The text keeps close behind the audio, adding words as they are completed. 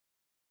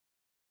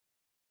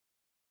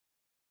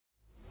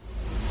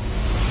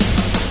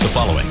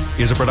following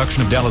is a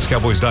production of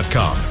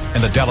DallasCowboys.com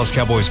and the Dallas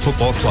Cowboys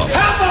Football Club.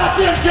 How about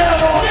them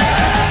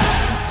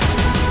Cowboys?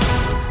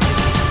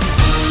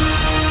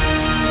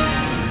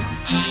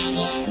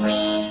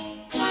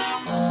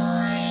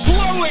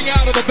 Blowing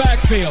out of the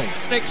backfield,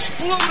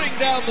 exploding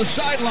down the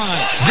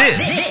sideline.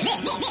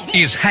 This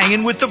is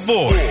Hanging with the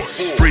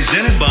Boys,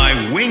 presented by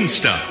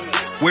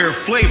Wingstop, where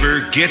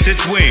flavor gets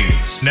its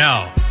wings.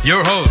 Now,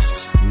 your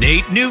hosts,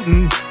 Nate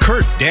Newton,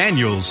 Kurt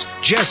Daniels,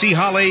 Jesse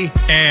Holley,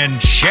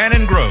 and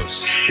Shannon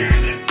Gross.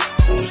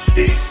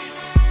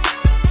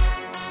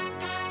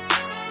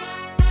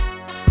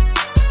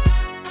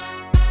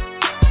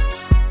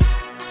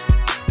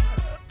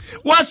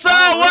 What's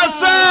up?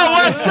 What's up?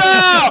 What's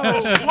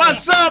up?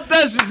 What's up?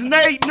 This is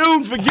Nate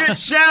Newton. Forget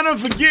Shannon.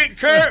 Forget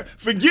Kurt.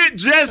 Forget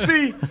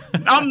Jesse.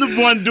 I'm the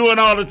one doing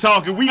all the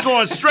talking. We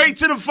going straight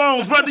to the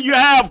phones. What do you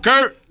have,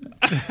 Kurt?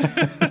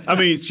 I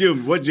mean, excuse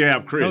me. What do you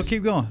have, Chris? No,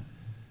 keep going.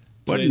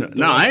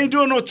 No, I ain't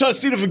doing no touch.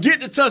 See,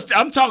 forget the touch.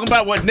 I'm talking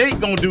about what Nate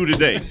gonna do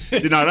today.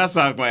 See, now that's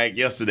how I was gonna act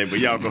yesterday. But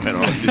y'all go ahead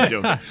on this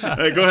joke.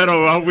 Hey, go ahead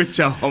on. I'm with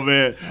y'all,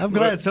 man. I'm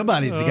glad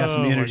somebody's got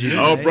some energy.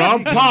 Oh, bro,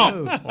 I'm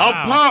pumped.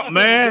 I'm pumped,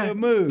 man. Good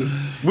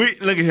move.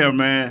 Look at here,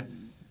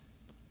 man.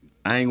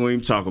 I ain't gonna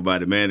even talk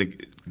about it, man.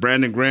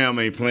 Brandon Graham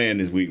ain't playing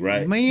this week,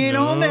 right? We ain't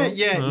on that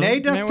yet.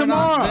 Nate, that's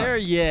tomorrow. Not there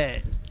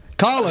yet.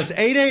 Call us,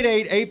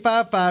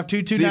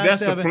 888-855-2297. See, that's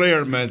the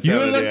player mentality.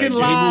 You're looking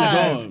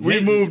live. We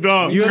moved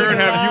on. Kurt,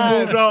 have you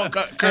moved on?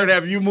 Kurt,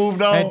 have you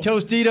moved on? At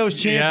Tostitos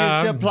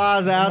Championship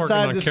Plaza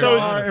outside the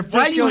Star in Frisco,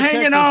 why you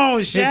hanging Texas.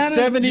 on, Shannon? It's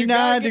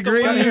 79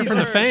 degrees. Hear from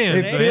the fans,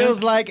 It man.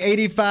 feels like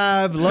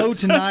 85. Low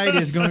tonight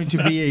is going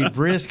to be a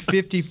brisk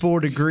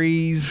 54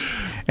 degrees.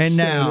 And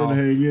now,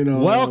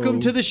 welcome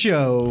to the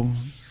show.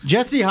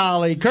 Jesse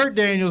Holley, Kurt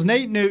Daniels,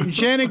 Nate Newton,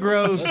 Shannon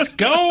Gross. Let's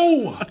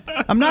go.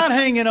 I'm not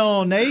hanging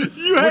on, Nate.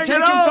 We're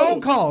taking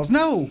phone calls.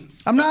 No,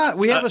 I'm not.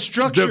 We have a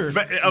structure.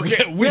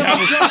 Okay, we have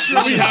a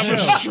structure. We have a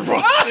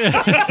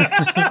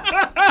structure.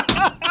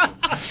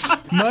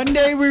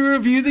 Monday we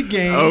review the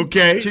game.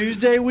 Okay.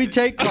 Tuesday we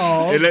take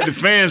calls. And let the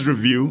fans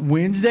review.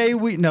 Wednesday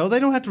they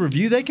don't have to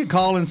review. They could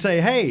call and say,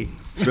 "Hey,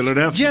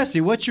 Philadelphia. Jesse,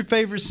 what's your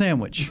favorite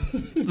sandwich?"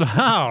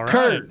 All right.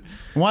 Kurt,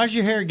 why's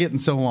your hair getting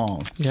so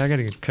long? Yeah, I got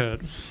to get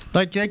cut.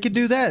 Like, they could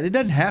do that. It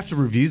doesn't have to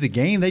review the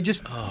game. They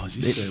just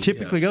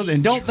typically go.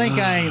 And don't think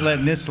I ain't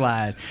letting this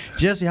slide.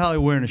 Jesse Holley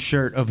wearing a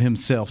shirt of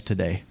himself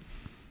today.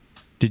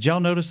 Did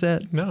y'all notice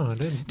that? No, I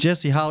didn't.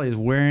 Jesse Holley is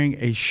wearing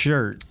a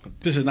shirt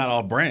This is not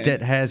all brand.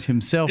 that has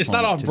himself It's on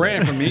not it off today.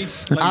 brand for me.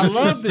 Like, I this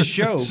love is- the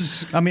show.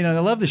 I mean, I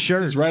love the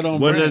shirt. It's right on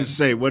What brand. does it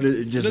say? What is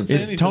it? Just Doesn't say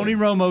It's anything. Tony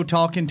Romo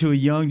talking to a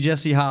young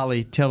Jesse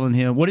Holley, telling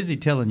him, what is he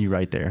telling you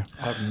right there?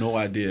 I have no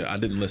idea. I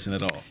didn't listen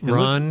at all.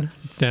 Run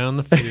down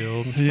the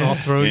field. I'll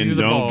throw you and the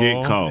don't ball.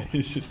 get caught.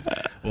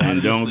 Well, I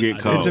And don't listen- get I-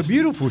 caught. It's a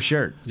beautiful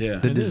shirt. Yeah.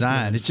 The It is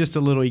design. nice. It's just a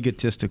little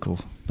egotistical,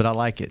 but I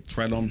like it. It's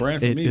right on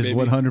brand for It me, is baby.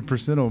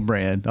 100% on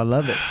brand. I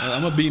love it.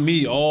 I'm going to be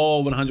me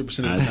all 100%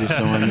 of I the time. just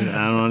don't.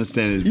 I don't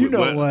understand this. You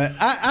know what?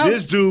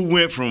 This dude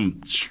went from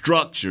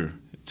structure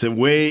to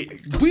way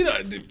We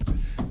don't,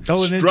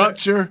 Oh, and then,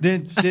 structure.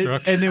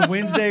 and then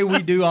Wednesday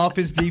we do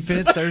offense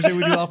defense. Thursday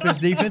we do offense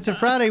defense. And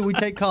Friday we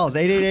take calls.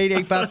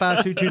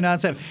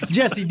 888-855-2297.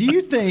 Jesse, do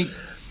you think?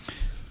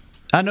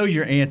 I know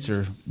your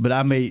answer, but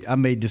I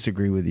may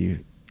disagree with you.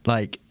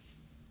 Like,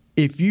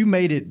 if you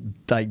made it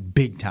like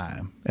big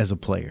time as a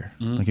player,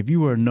 like if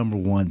you were a number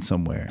one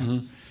somewhere,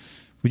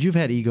 would you have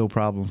had ego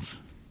problems?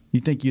 You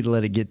think you'd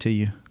let it get to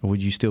you, or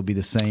would you still be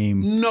the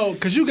same? no,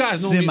 because you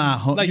guys know me.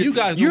 Like, you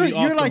guys know me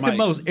off You're like the mic.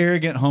 most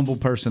arrogant, humble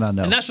person I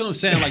know. And that's what I'm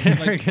saying. Like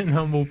Arrogant,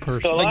 humble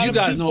person. like you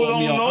guys know people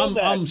me. don't know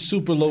that. I'm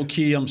super low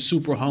key. I'm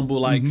super humble.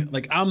 Like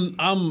I'm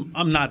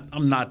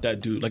not that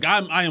dude. Like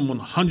I am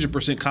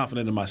 100%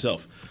 confident in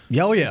myself.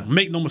 Oh yeah.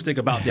 Make no mistake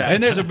about that.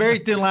 And there's a very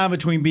thin line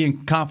between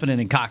being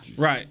confident and cocky.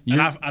 right. And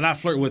I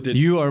flirt with it.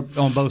 You are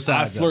on both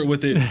I sides. flirt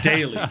with it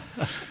daily.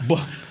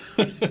 But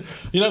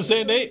you know what I'm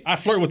saying, Nate? I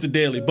flirt with it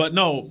daily. But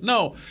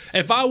no.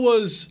 If I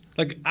was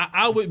like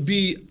I would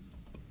be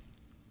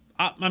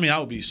I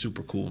would be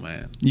super cool,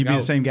 man. You'd be I the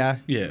would- same guy?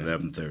 Yeah.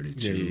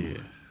 11:32.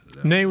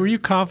 Yeah. Nate, were you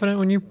confident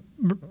when you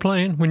were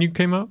playing, when you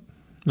came up?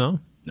 No?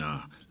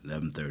 Nah,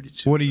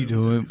 11:32. What are you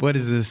doing? What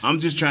is this? I'm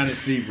just trying to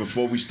see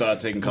before we start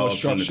taking calls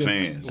from the structure?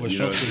 fans. What You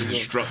know, structure the is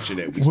it? structure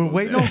that we. We're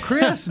waiting on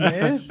Chris,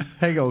 man.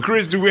 Hang on.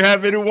 Chris, do we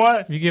have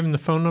anyone? You giving the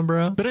phone number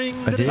out? I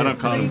did. I done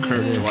called him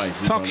Kurt twice.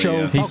 Talk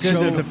show. He said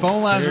that the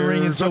phone lines are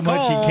ringing so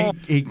much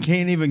he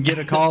can't even get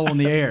a call on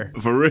the air.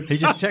 For real. He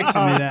just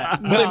texted me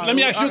that. But let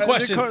me ask you a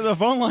question. The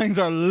phone lines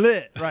are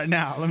lit right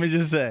now. Let me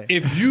just say.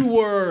 If you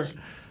were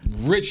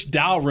Rich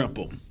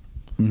Dalrymple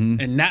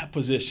in that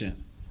position,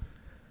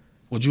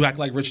 would you act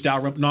like Rich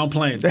Dalrymple? No, I'm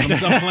playing.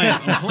 I'm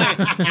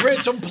playing.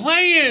 Rich, I'm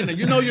playing.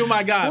 You know you're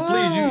my guy.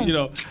 Please, you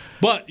know.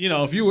 But,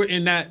 if you were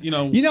in that,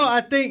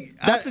 I think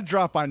That's a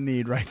drop I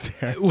need right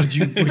there. would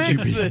you be?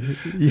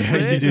 Yeah,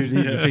 you do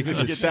need to fix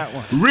Get this. that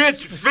one.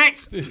 Rich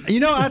fixed it.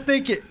 I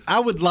think I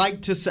would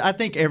like to say, I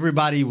think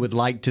everybody would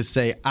like to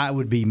say I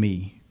would be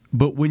me.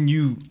 But when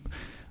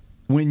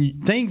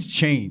things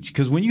change,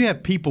 because when you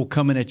have people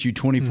coming at you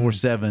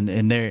 24/7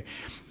 and they're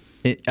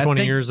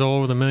 20 years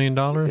old with $1 million?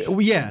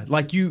 Yeah,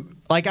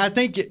 I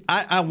think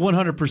I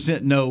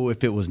 100% know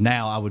if it was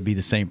now, I would be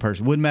the same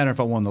person. Wouldn't matter if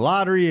I won the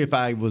lottery, if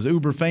I was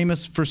uber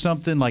famous for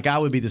something, I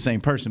would be the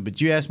same person.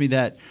 But you asked me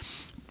that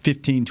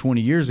 15,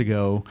 20 years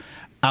ago,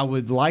 I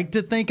would like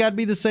to think I'd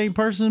be the same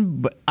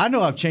person, but I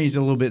know I've changed a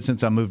little bit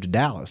since I moved to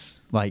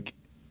Dallas.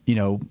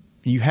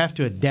 You have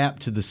to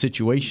adapt to the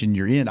situation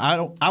you're in.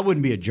 I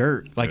wouldn't be a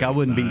jerk. I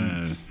wouldn't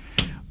be.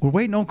 We're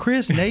waiting on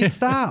Chris. Nate,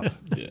 stop.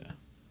 Yeah.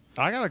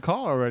 I got a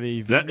call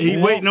already. He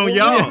waiting on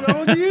y'all. Waiting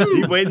on you.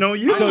 He waiting on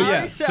you. So I yeah.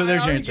 already So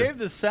there's your answer. gave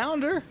the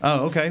sounder.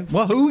 Oh, okay.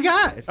 Well, who we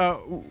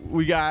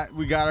got?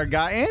 We got our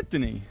guy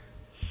Anthony.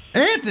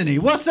 Anthony,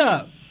 what's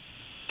up?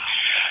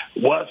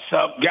 What's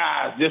up,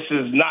 guys? This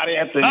is not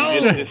Anthony. Oh.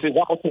 This is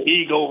alter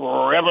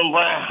ego, Reverend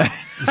Brown.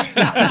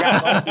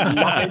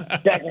 I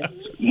got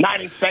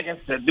 90 seconds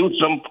to do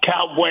some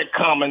Cowboy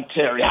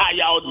commentary. How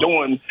y'all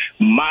doing,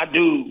 my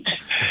dudes?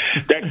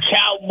 The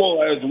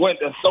Cowboys went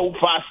to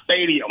SoFi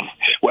Stadium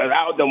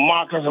without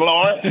DeMarcus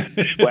Lawrence,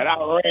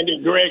 without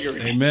Randy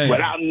Gregory, Amen.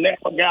 without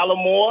Neville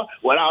Gallimore,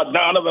 without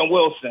Donovan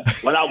Wilson,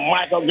 without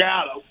Michael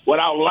Gallup,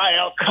 without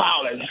Lyle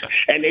Collins.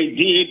 And they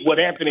did what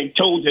Anthony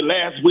told you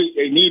last week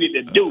they needed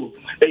to do.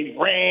 They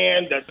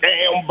ran the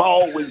damn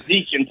ball with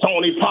Zeke and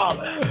Tony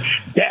Pollard.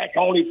 Dak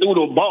only threw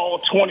the ball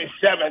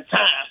 27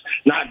 times.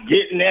 Now,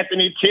 didn't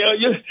Anthony tell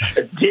you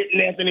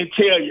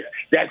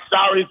that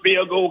sorry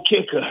field goal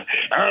kicker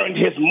earned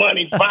his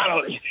money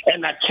finally,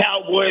 and the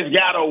Cowboys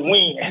got to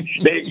win.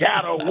 They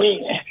got to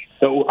win.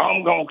 So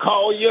I'm going to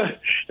call you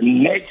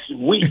next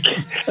week.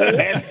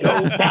 Let's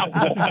go,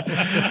 Cowboys.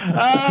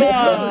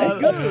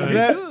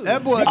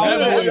 That boy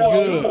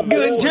Good.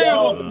 Good,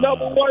 terrible.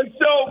 Number one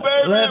show,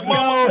 baby. Let's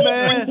go,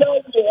 man.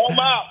 I'm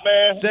out,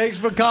 man. Thanks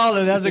for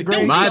calling. That's a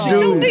great My call.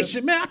 dude.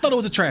 Donation, man. I thought it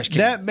was a trash can.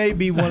 That may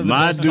be one of the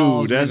My best dude.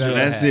 calls That's we've ever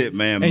that's had. it,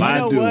 man. And My you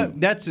know dude. what?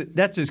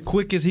 That's as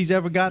quick as he's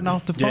ever gotten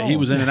off the phone. Yeah, he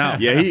was in and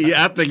out.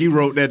 Yeah, I think he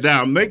wrote that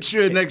down. Make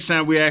sure next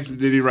time we ask him,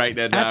 did he write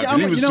that down? 'Cause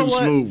he was you know too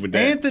what? smooth with that.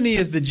 Anthony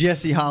is the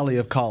Jesse Holly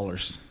of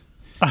callers.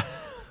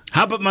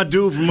 How about my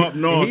dude from up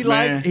north,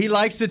 man? He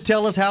likes to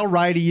tell us how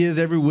right he is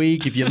every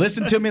week. If you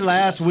listened to me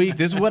last week,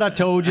 this is what I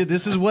told you.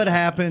 This is what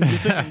happened.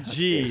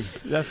 Gee,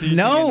 that's what you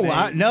No,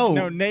 Nate. no.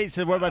 No, Nate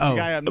said, "What about the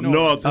guy up Up north?"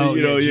 north, Oh,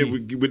 you know, yeah,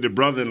 with the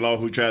brother-in-law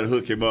who tried to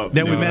hook him up.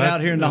 Then you we know. met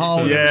out here in the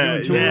hall. Yeah,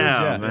 doing tours.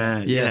 yeah,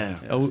 man, yeah.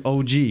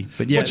 OG.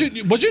 But yeah.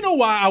 But you know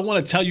why I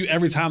want to tell you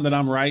every time that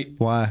I'm right?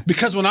 Why?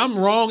 Because when I'm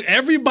wrong,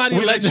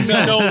 everybody lets me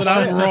know that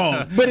I'm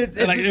wrong. But it's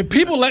and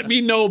people let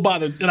me know by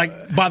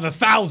the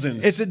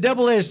thousands. It's a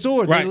double-edged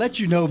sword. They Right. let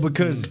you know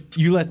because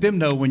you let them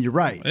know when you're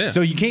right. Yeah.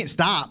 So you can't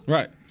stop.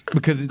 Right.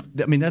 Because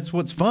that's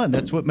what's fun.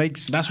 That's what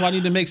makes. That's why I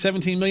need to make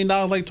 $17 million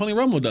like Tony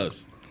Romo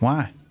does.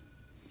 Why?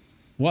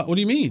 What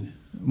do you mean?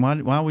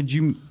 Why would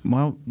you?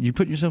 Why you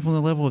put yourself on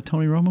the level of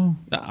Tony Romo?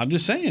 Nah, I'm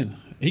just saying.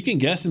 He can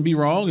guess and be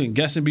wrong and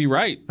guess and be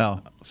right.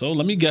 Oh. So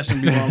let me guess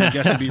and be wrong and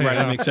guess and be right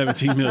and make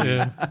 $17 million.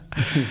 Yeah.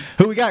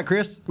 Who we got,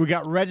 Chris? We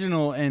got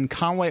Reginald in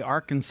Conway,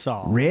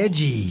 Arkansas.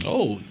 Reggie.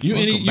 Oh, you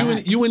Welcome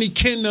back. any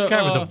kin? This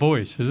guy with the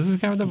voice. Is this the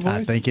guy with the voice?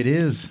 I think it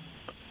is.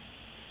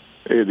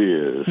 It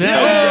is.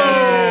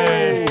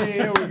 Hey,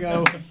 here we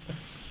go.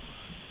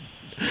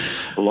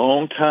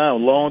 Long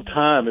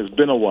time. It's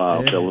been a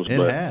while, fellas, it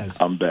but has.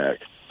 I'm back.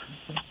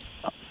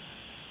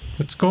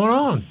 What's going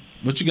on?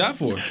 What you got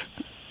for us?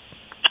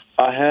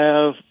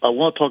 I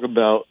want to talk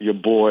about your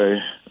boy,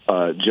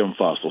 Jim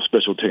Fossil,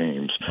 special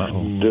teams.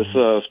 Uh-oh. This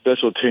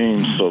special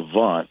team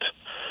savant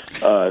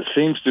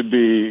seems to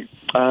be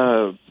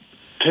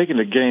taking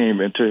the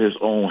game into his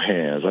own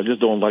hands. I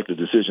just don't like the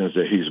decisions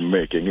that he's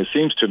making. It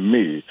seems to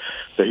me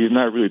that he's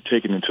not really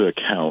taking into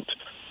account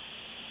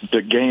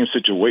the game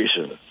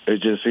situation.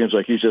 It just seems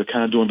like he's just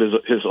kind of doing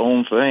his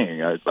own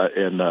thing.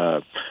 And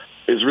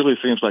it really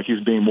seems like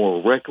he's being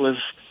more reckless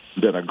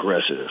than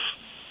aggressive.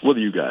 What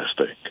do you guys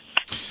think?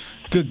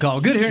 Good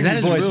call. Good hearing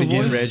That your is voice a real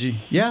again, voice? Reggie.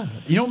 Yeah.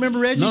 You don't remember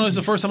Reggie? No, it's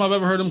the first time I've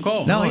ever heard him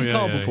call. No, Oh, he's yeah,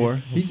 called yeah,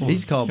 before. yeah.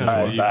 He's called Got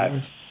before. a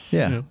deep voice.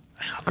 Yeah. Yeah.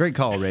 Great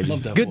call, Reggie.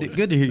 Love that Good voice.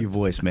 to hear your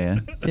voice,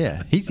 man.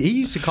 Yeah. He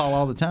used to call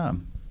all the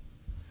time.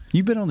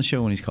 You've been on the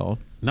show when he's called.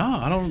 No,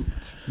 I don't.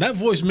 That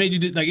voice made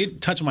you like it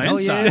touched my Oh,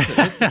 yeah.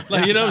 insides.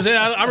 Like you know what I'm saying?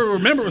 I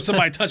remember when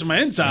somebody touched my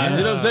insides.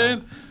 You know what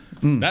I'm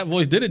saying? That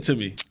voice did it to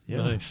me.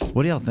 Nice.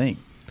 What do y'all think?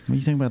 What do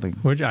you think about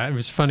the? It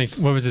was funny.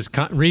 What was his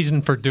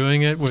reason for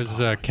doing it?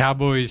 Was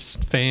Cowboys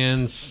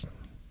fans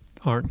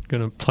aren't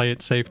going to play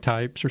it safe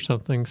types or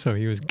something? So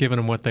he was giving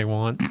them what they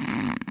want.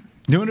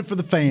 Doing it for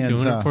the fans.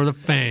 Doing huh? it for the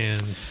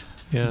fans.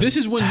 Yeah. This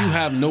is when you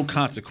have no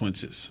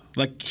consequences.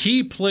 Like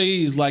he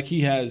plays like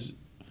he has,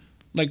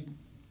 like,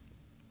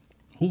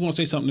 who gonna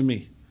say something to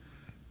me?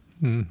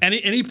 And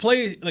he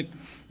plays like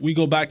we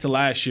go back to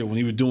last year when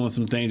he was doing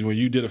some things where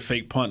you did a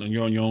fake punt and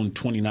you're on your own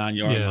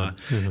 29-yard Yeah. line.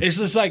 Mhm. It's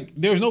just like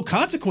there's no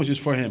consequences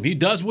for him. He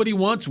does what he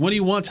wants, when he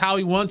wants, how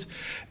he wants.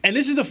 And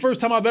this is the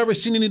first time I've ever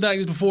seen anything like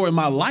this before in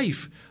my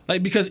life.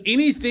 Like because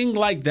anything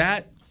like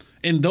that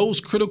in those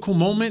critical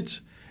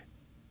moments,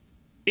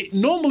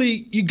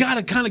 normally you got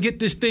to kind of get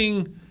this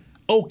thing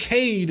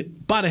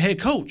okayed by the head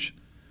coach.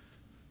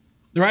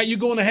 Right? You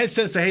go in the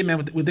headset and say, hey, man,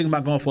 we're thinking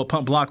about going for a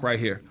punt block right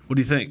here. What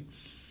do you think?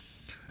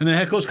 And the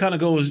head coach kind of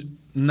goes,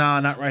 nah,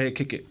 not right here,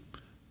 kick it.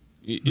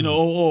 You know,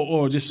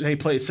 or just, hey,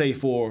 play it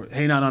safe, or,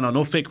 hey,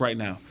 no fake right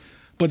now.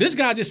 But this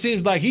guy just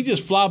seems like he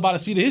just flies by the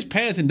seat of his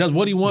pants and does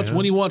what he wants,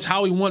 when he wants,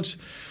 how he wants,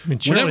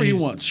 whenever he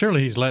wants.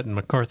 Surely he's letting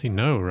McCarthy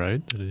know,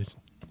 right?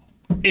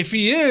 If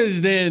he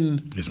is,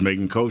 then it's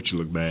making coach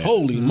look bad.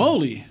 Holy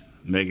moly.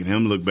 Making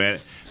him look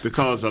bad.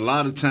 Because a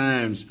lot of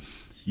times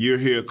you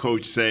hear a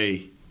coach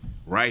say,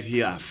 right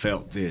here I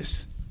felt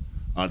this.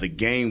 Or the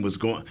game was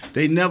going.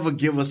 They never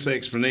give us an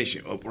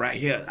explanation. Oh, right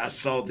here I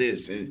saw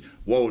this. And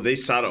whoa, they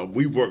saw that.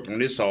 We worked on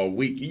this all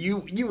week.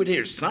 You would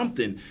hear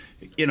something,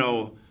 you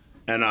know,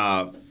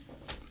 and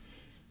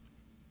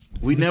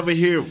we never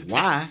hear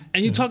why.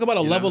 And you talk about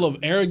a level of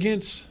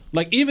arrogance,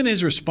 like even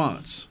his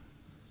response.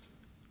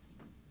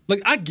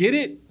 Like, I get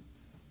it,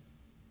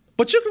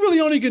 but you really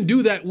only can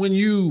do that when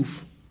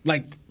you've,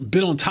 like,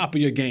 been on top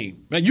of your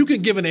game. Like, you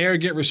can give an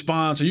arrogant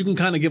response, or you can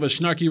kind of give a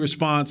snarky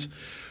response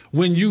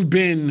when you've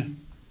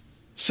been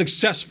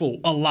successful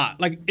a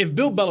lot. Like, if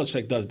Bill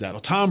Belichick does that, or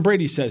Tom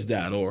Brady says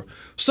that, or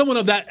someone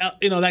of that,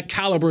 that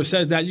caliber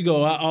says that, you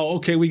go, oh,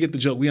 okay, we get the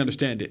joke, we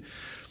understand it.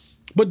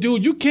 But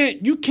dude, you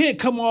can't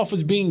come off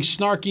as being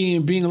snarky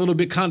and being a little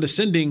bit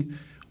condescending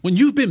when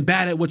you've been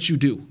bad at what you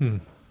do.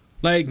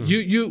 Like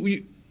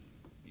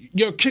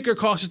your kicker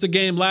cost us the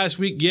game last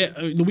week.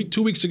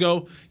 2 weeks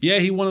ago. Yeah,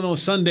 he won it on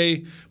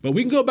Sunday. But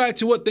we can go back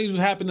to what things was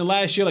happening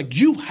last year. Like,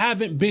 you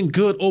haven't been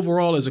good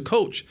overall as a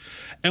coach.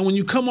 And when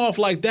you come off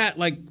like that,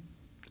 like,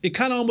 it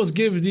kind of almost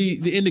gives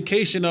the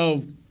indication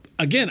of,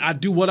 again, I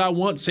do what I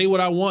want, say what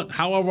I want,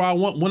 however I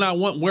want, when I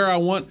want, where I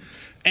want.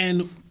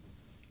 And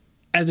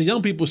as the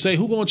young people say,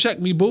 who gonna check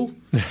me, boo?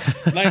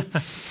 like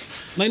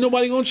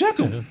nobody gonna check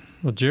him. Yeah.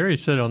 Well, Jerry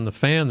said on the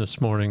Fan this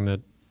morning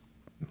that,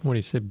 what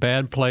he said,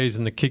 bad plays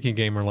in the kicking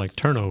game are like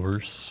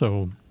turnovers.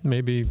 So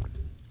maybe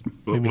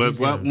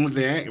why won't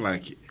they act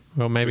like it?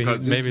 Well, maybe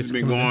because this has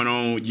been going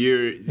on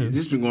This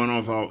has been going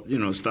on for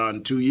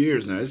starting 2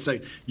 years now. It's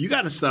like you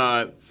got to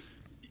start.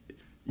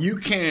 You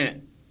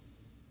can't.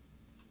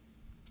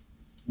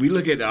 We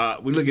look at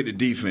the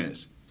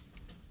defense.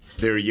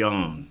 They're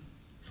young.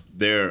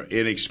 They're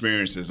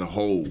inexperienced as a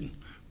whole.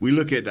 We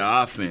look at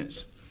the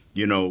offense.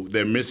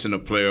 They're missing a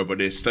player, but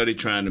they're steady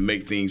trying to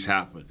make things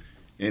happen.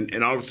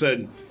 And all of a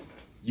sudden,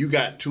 you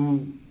got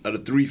 2 of the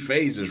 3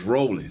 phases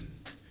rolling.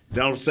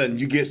 Then all of a sudden,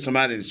 you get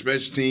somebody in the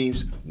special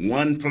teams,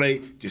 one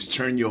play, just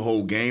turn your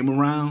whole game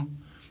around.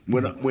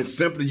 When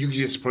simply you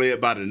just play it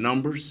by the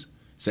numbers.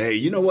 Say, hey,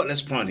 you know what?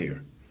 Let's punt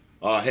here.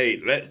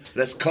 Hey,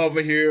 let's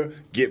cover here.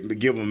 Give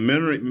them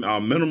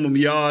minimum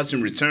yards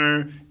in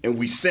return, and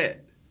we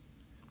set.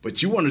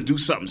 But you want to do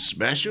something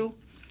special?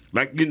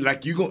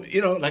 Like you go,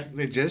 like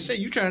they just say,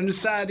 you're trying to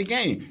decide the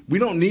game. We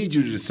don't need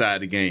you to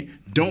decide the game.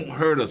 Don't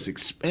hurt us,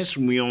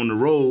 especially when we're on the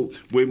road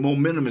where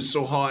momentum is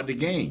so hard to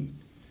gain.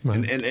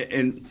 Right.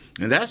 And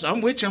that's,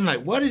 I'm with you. I'm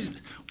like,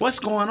 what's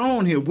going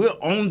on here? We're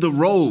on the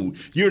road.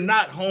 You're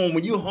not home.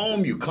 When you're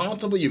home, you're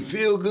comfortable, you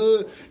feel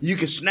good. You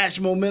can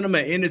snatch momentum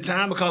at any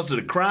time because of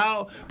the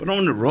crowd. But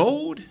on the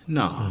road,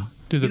 no,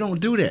 you don't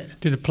do that.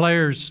 Do the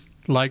players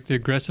like the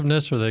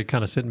aggressiveness, or are they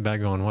kind of sitting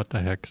back going, what the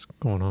heck's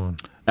going on?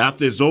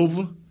 After it's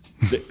over,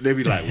 they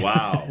be like,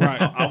 wow.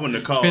 Right. I wouldn't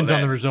have called Depends that.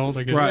 on the result,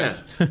 I guess. Right.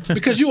 Yeah.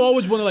 Because you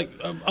always want to, like,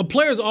 a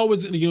player's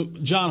always,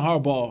 John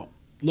Harbaugh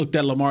looked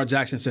at Lamar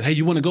Jackson and said, hey,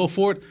 you want to go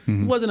for it?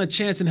 There wasn't a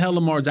chance in hell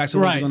Lamar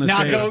Jackson was going to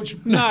say coach.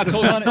 Nah,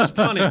 coach, it's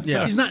punting.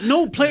 Yeah. He's not.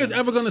 No player's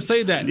ever going to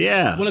say that.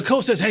 Yeah. When a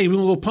coach says, hey, we're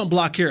going to go punt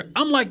block here,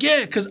 I'm like,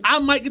 yeah, because I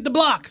might get the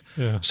block.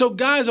 Yeah. So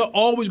guys are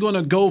always going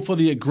to go for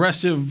the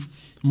aggressive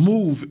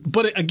move.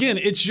 But again,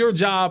 it's your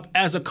job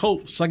as a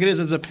coach, like it is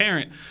as a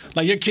parent.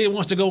 Like, your kid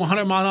wants to go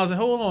 100 miles an hour. I say,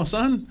 hold on,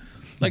 son.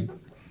 Like,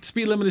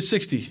 speed limit is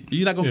 60.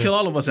 You're not going to kill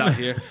all of us out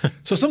here.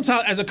 So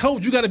sometimes as a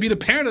coach, you got to be the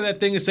parent of that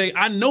thing and say,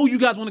 I know you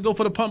guys want to go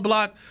for the punt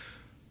block,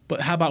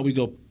 but how about we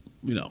go,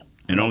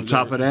 And on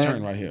top of that,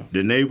 turn right here.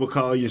 The neighbor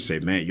call you and say,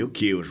 man, your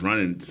kid was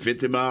running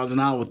 50 miles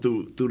an hour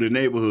through the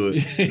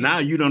neighborhood. Now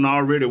you done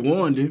already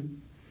warned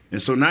him.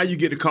 And so now you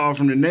get the call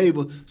from the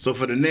neighbor. So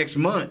for the next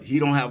month, he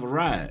don't have a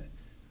ride.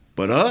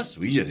 But us,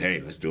 we just,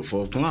 hey, let's do it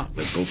for a block.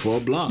 Let's go for a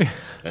block.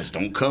 Let's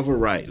don't cover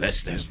right.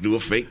 Let's do a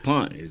fake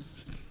punt.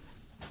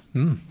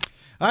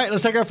 All right,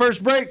 let's take our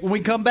first break. When we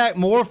come back,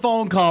 more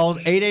phone calls,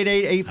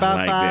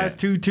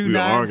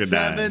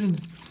 888-855-2297.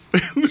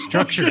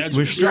 Structured.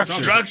 We're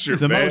structured.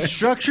 The most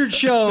structured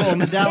show on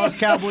the Dallas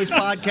Cowboys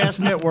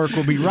Podcast Network.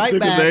 We'll be right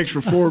back. Took us an extra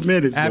 4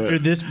 minutes after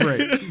this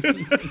break.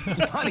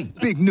 Honey,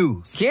 big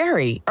news.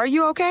 Gary, are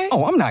you okay?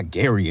 Oh, I'm not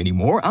Gary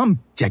anymore. I'm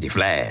Jackie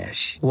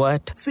Flash.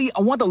 What? See,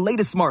 I want the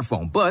latest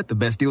smartphone, but the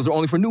best deals are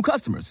only for new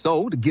customers.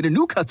 So to get a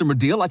new customer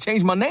deal, I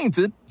changed my name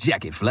to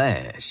Jackie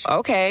Flash.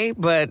 Okay,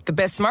 but the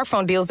best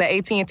smartphone deals at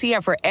AT&T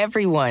are for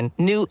everyone,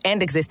 new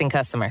and existing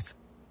customers.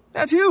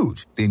 That's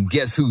huge. Then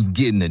guess who's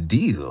getting a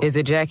deal? Is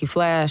it Jackie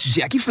Flash?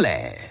 Jackie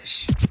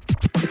Flash.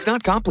 It's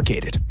not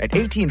complicated. At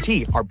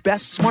AT&T, our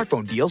best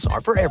smartphone deals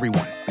are for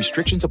everyone.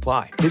 Restrictions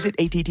apply. Visit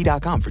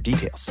att.com for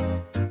details.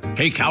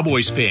 Hey,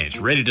 Cowboys fans,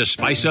 ready to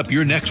spice up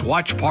your next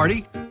watch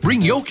party?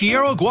 Bring Yo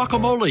Quiero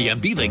guacamole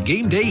and be the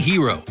game day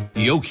hero.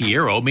 Yo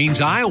Quiero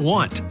means I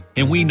want,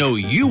 and we know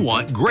you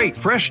want great,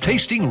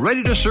 fresh-tasting,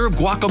 ready-to-serve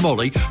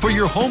guacamole for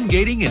your home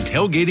gating and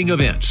tailgating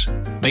events.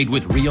 Made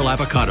with real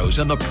avocados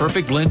and the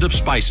perfect blend of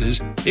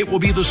spices, it will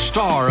be the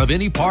star of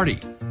any party.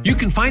 You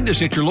can find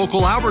us at your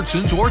local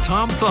Albertsons or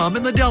Tom Thumb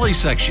in the deli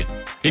section.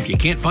 If you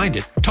can't find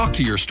it, talk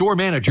to your store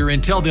manager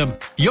and tell them,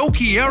 Yo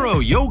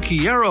Quiero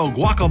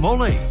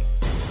guacamole.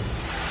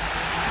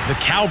 The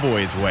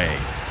Cowboys way,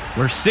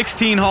 where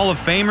 16 Hall of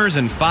Famers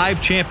and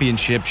 5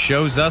 championships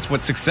shows us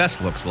what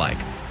success looks like.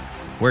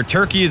 Where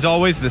turkey is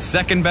always the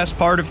second best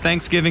part of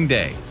Thanksgiving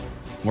Day.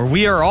 Where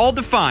we are all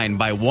defined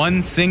by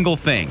one single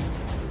thing,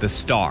 the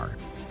star.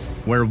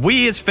 Where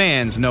we as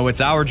fans know it's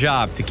our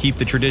job to keep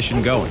the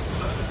tradition going.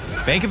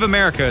 Bank of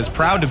America is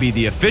proud to be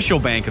the official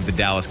bank of the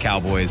Dallas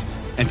Cowboys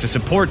and to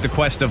support the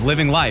quest of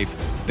living life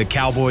the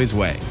Cowboys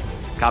way.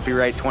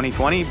 Copyright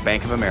 2020,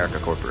 Bank of America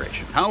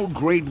Corporation. How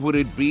great would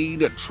it be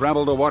to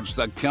travel to watch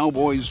the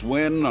Cowboys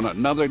win on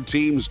another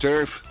team's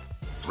turf?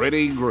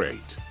 Pretty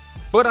great.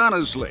 But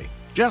honestly,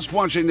 just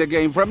watching the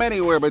game from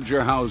anywhere but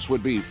your house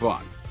would be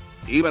fun.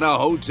 Even a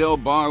hotel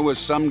bar with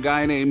some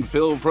guy named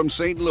Phil from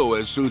St.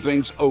 Louis who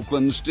thinks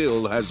Oakland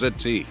still has a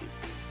team.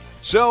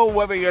 So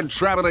whether you're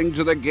traveling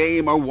to the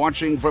game or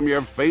watching from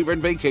your favorite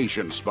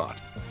vacation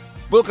spot,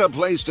 book a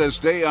place to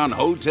stay on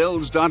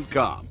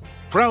Hotels.com.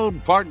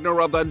 Proud partner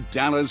of the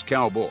Dallas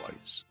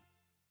Cowboys.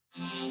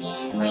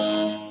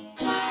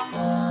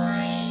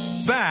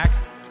 Back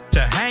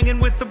to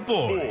Hanging with the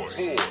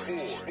Boys.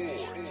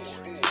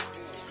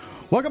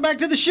 Welcome back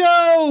to the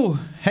show.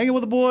 Hanging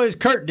with the Boys,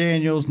 Kurt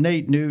Daniels,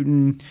 Nate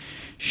Newton,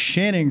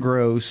 Shannon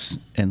Gross.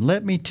 And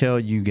let me tell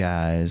you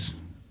guys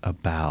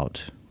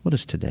about, what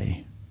is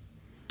today?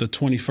 The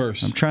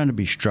 21st. I'm trying to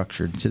be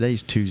structured.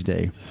 Today's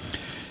Tuesday.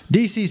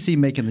 DCC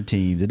making the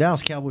team. The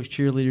Dallas Cowboys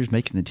cheerleaders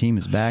making the team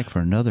is back for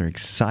another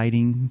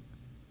exciting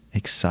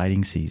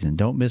season.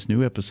 Don't miss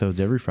new episodes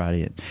every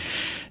Friday at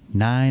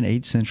 9,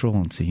 8 Central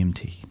on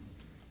CMT.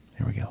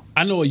 Here we go.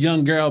 I know a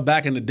young girl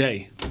back in the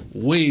day,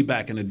 way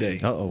back in the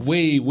day,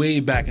 way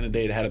back in the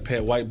day that had a pair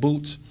of white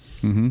boots.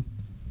 Mm-hmm.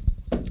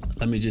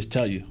 Let me just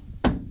tell you,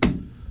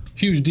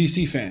 huge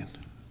DCC fan.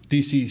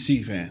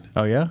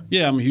 Oh, yeah?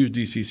 Yeah, I'm a huge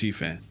DCC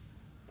fan.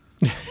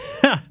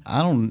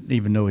 I don't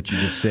even know what you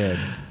just said.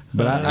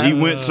 But he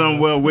went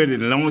somewhere with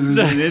it. As long as it's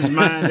in his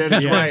mind that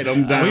it's right,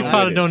 I'm down. We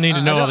probably don't need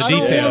to know all the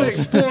details. I don't want to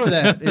explore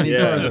that any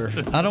further.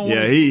 I don't.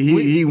 Yeah,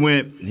 he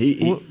went.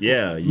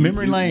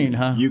 Memory lane,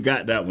 huh? You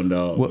got that one,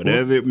 dog.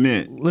 Whatever it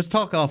meant. Let's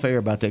talk off air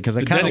about that because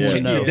I kind of want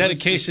to know the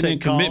dedication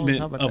and commitment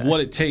of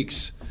what it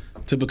takes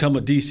to become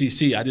a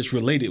DCC. I just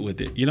related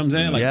with it. You know what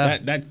I'm saying?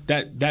 Like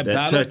that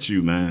battle. Touch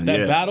you, man.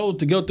 That battle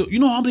to go through. You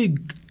know how many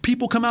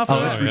people come out for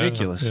that? Oh, it's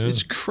ridiculous. Yeah.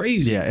 It's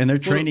crazy. Yeah, and their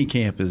training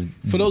camp is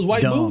for those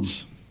white dumb.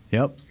 boots.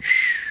 Yep.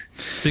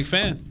 Big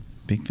fan.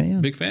 Big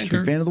fan.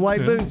 True fan of the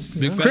white boots.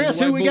 Big fan Chris, of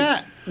the who white we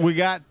got? We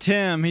got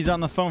Tim. He's on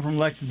the phone from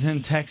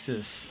Lexington,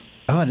 Texas.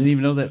 Oh, I didn't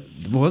even know that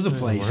was a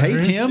place. Hey,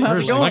 Tim, how's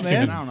it going,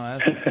 man? I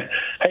don't know.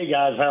 Hey,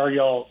 guys, how are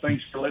y'all?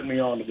 Thanks for letting me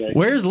on today.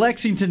 Where's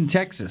Lexington,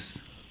 Texas?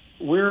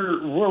 We're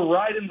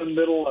right in the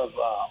middle of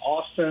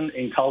Austin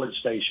and College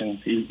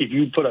Station. If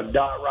you put a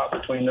dot right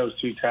between those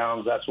two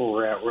towns, that's where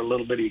we're at. We're a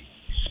little bitty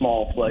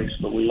small place,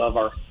 but we love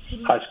our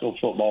high school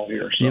football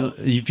here. So.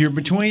 If you're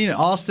between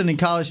Austin and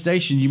College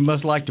Station, you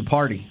must like to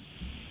party.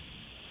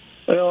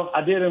 Well,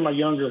 I did in my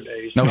younger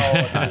days.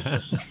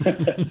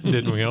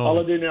 Didn't we all? All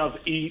I do now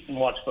is eat and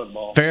watch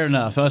football. Fair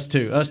enough. Us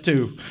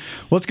too.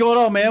 What's going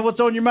on, man? What's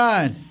on your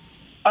mind?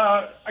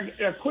 A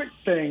quick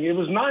thing. It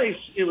was nice.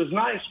 It was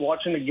nice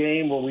watching a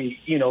game where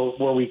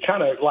we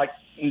kind of, like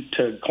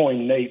to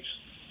coin Nate's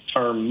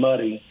term,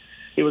 muddy.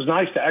 It was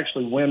nice to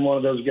actually win one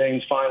of those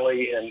games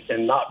finally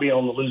and not be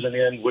on the losing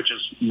end, which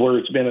is where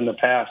it's been in the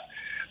past.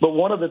 But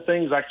one of the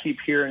things I keep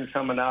hearing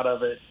coming out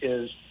of it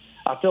is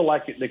I feel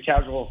like the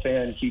casual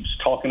fan keeps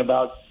talking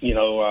about,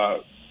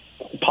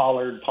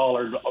 Pollard,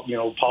 Pollard's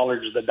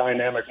the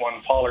dynamic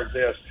one, Pollard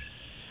this.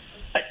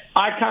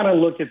 I kind of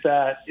look at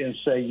that and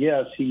say,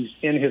 yes, he's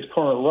in his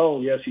current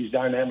role. Yes, he's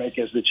dynamic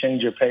as the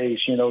change of pace.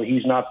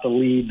 He's not the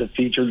lead, the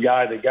featured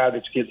guy, the guy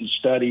that's getting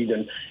studied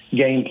and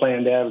game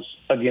planned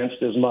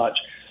against as much.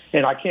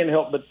 And I can't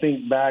help but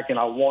think back, and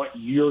I want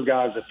your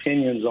guys'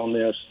 opinions on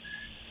this,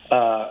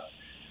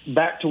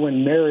 back to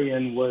when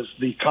Marion was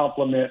the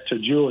complement to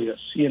Julius.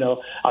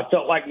 I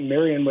felt like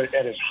Marion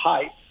at his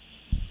height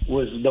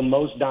was the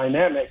most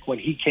dynamic when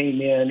he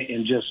came in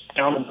and just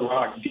pounded the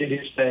rock, did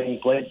his thing,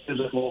 played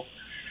physical.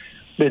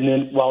 And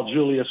then while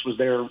Julius was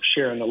there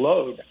sharing the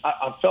load,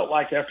 I felt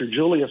like after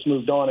Julius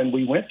moved on and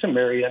we went to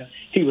Marion,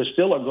 he was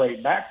still a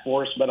great back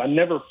for us, but I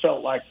never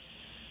felt like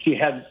he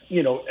had,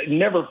 it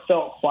never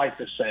felt quite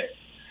the same.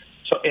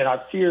 So, and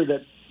I fear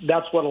that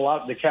that's what a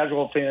lot of the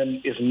casual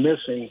fan is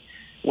missing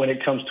when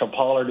it comes to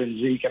Pollard and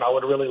Zeke. And I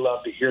would really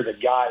love to hear the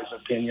guys'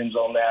 opinions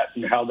on that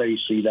and how they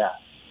see that.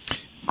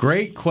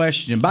 Great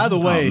question. By the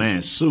way, oh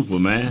man, super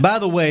man. By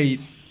the way,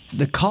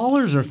 the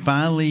callers are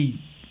finally.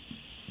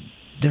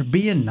 They're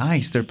being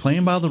nice. They're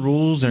playing by the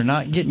rules. They're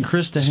not getting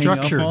Chris to hang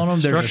up on them.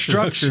 They're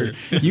structured.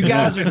 You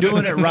guys are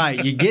doing it right.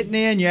 You're getting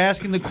in. You're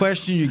asking the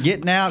question. You're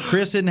getting out.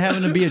 Chris isn't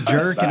having to be a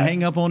jerk and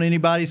hang up on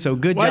anybody. So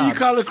good job. Why you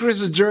calling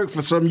Chris a jerk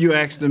for something you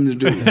asked him to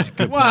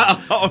do?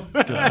 Wow.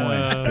 Good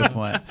point. Good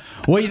point.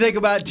 What do you think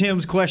about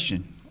Tim's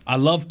question? I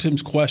love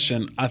Tim's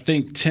question. I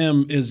think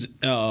Tim is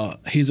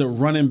he's a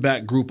running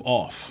back group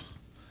off.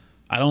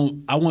 I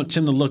want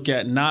Tim to look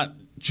at not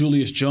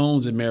Julius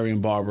Jones and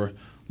Marion Barber.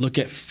 Look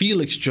at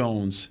Felix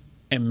Jones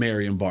and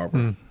Marion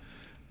Barber.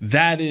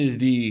 That is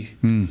the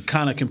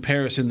kind of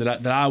comparison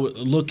that I would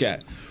look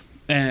at.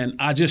 And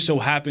I just so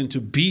happened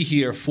to be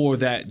here for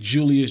that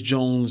Julius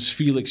Jones,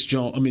 Felix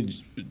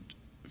Jones,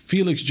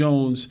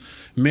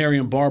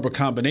 Marion Barber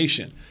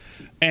combination.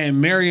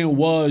 And Marion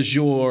was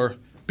your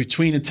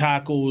between the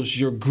tackles,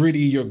 your gritty,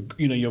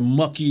 your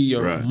mucky,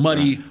 your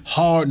muddy,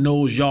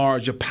 hard-nosed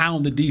yards, your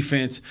pound the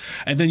defense.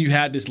 And then you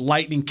had this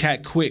lightning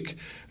cat quick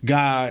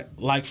guy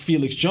like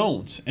Felix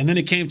Jones. And then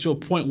it came to a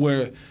point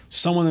where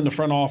someone in the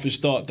front office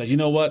thought that, you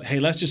know what,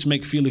 hey, let's just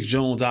make Felix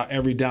Jones our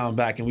every down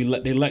back. And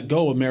they let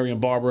go of Marion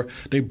Barber.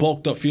 They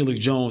bulked up Felix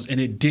Jones, and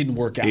it didn't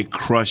work out. It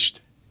crushed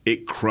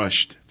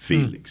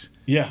Felix.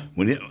 Yeah.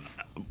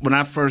 When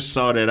I first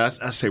saw that, I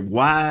said,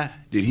 why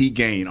did he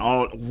gain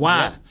all?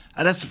 Why? Yeah.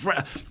 That's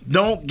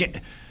don't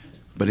get.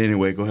 But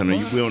anyway, go ahead.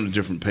 We're on a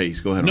different pace.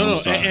 Go ahead. No.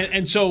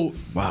 And so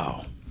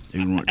wow.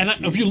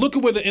 If you look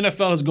at where the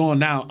NFL has gone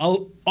now,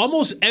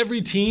 almost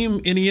every team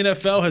in the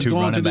NFL has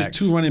gone to this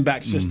 2 running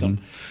back system.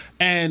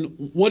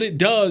 And what it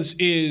does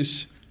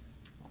is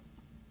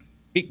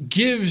it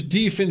gives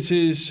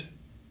defenses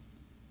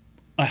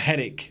a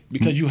headache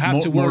because you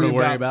have to worry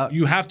about.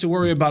 You have to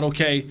worry about,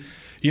 okay,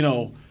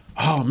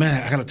 oh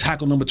man, I got to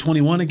tackle number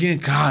 21 again.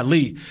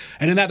 Golly.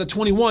 And then after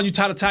 21, you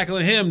try to tackle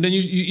him. Then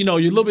you're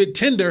a little bit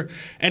tender,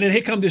 and then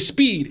here comes the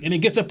speed, and it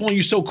gets up on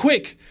you so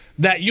quick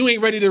that you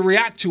ain't ready to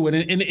react to it,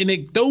 and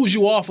it throws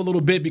you off a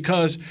little bit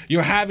because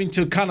you're having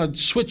to kind of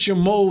switch your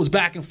modes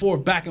back and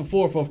forth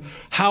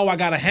of how I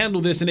got to handle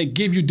this, and they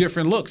give you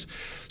different looks.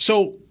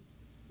 So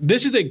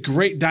this is a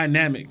great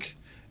dynamic,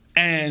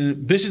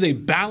 and this is a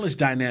balanced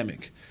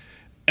dynamic.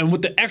 And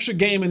with the extra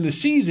game in the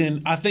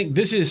season, I think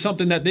this is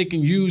something that they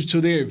can use to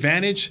their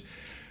advantage.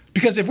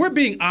 Because if we're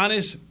being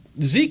honest,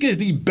 Zeke is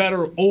the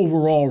better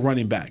overall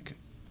running back.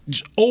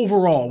 Just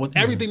overall, with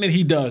everything that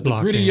he does, the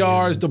gritty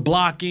yards, the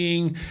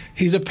blocking,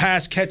 he's a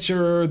pass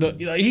catcher,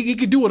 he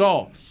can do it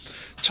all.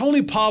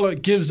 Tony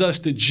Pollard gives us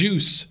the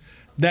juice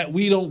that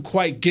we don't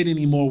quite get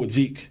anymore with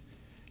Zeke.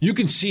 You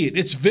can see it.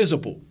 It's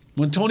visible.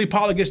 When Tony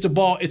Pollard gets the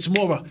ball, it's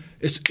more of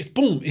it's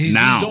boom. He's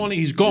on it,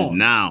 he's gone.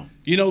 Now.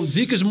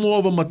 Zeke is more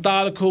of a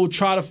methodical,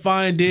 try to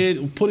find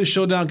it, put his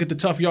shoulder down, get the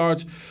tough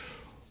yards.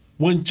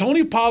 When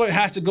Tony Pollard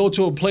has to go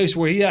to a place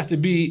where he has to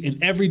be an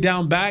every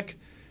down back,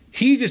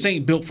 he just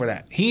ain't built for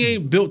that. He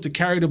ain't built to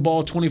carry the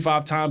ball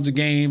 25 times a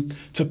game,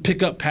 to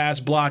pick up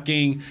pass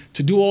blocking,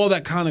 to do all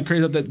that kind of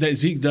crazy stuff that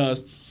Zeke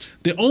does.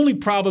 The only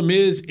problem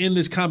is in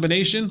this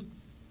combination,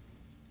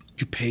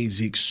 you pay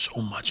Zeke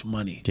so much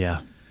money. Yeah.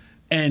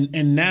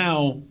 And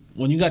now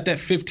when you got that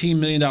 $15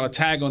 million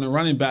tag on a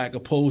running back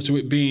opposed to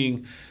it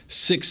being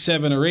 6,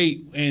 7, or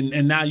 8,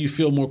 and now you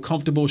feel more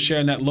comfortable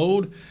sharing that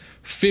load,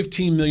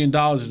 $15 million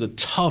is a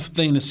tough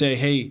thing to say,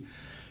 hey,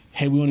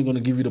 we're only going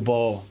to give you the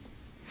ball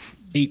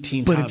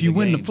 18 times. But if you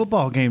win the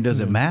football game, does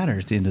it matter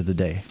at the end of the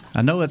day?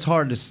 I know it's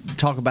hard to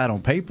talk about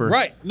on paper.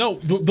 Right. No,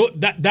 but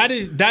that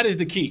is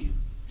the key.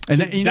 And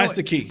that's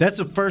the key. That's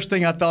the first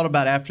thing I thought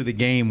about after the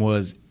game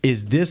was,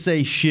 is this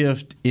a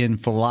shift in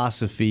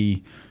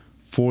philosophy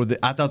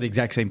I thought the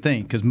exact same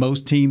thing, because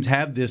most teams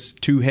have this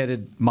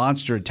two-headed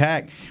monster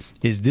attack.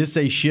 Is this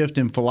a shift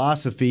in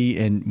philosophy?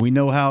 And we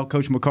know how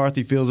Coach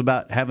McCarthy feels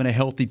about having a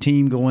healthy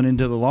team going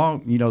into the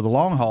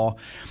long haul.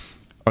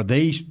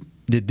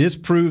 Did this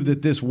prove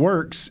that this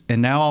works? And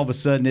now all of a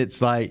sudden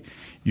it's like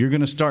you're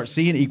going to start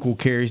seeing equal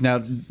carries.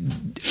 Now,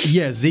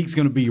 yeah, Zeke's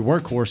going to be your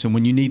workhorse, and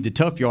when you need the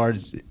tough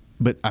yards,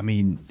 but I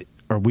mean,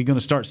 are we going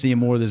to start seeing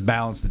more of this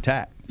balanced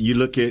attack? You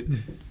look at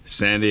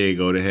San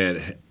Diego, they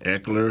had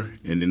Eckler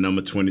and the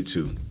number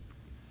 22.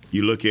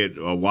 You look at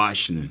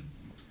Washington,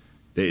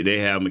 they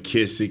have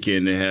McKissick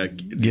and they have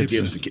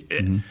Gibson.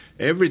 Mm-hmm.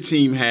 Every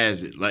team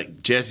has it.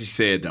 Like Jesse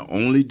said, the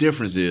only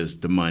difference is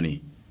the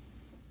money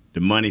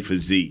for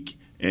Zeke.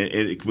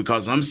 And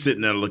because I'm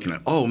sitting there looking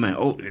at,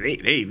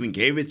 they even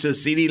gave it to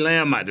CeeDee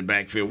Lamb out the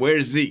backfield.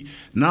 Where's Zeke?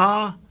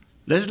 Nah,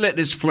 let's let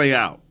this play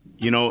out.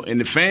 And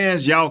the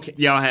fans, y'all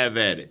have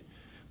at it.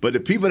 But the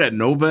people that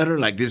know better,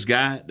 like this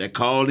guy that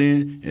called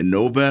in and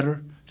know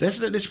better, let's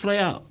let this play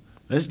out.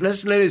 Let's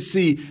let it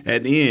see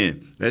at the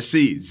end. Let's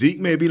see. Zeke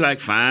may be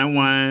like fine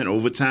wine.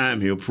 Over time,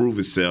 he'll prove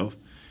himself.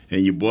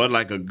 And your boy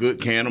like a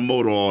good can of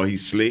motor oil.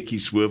 He's slick,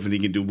 he's swift, and he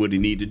can do what he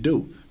need to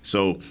do.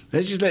 So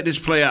let's just let this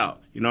play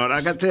out.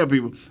 I got to tell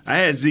people, I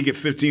had Zeke at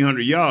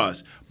 1,500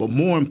 yards. But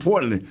more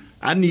importantly,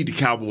 I need the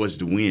Cowboys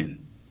to win.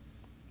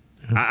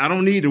 I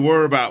don't need to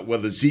worry about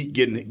whether Zeke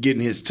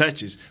getting his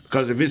touches,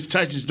 because if his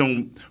touches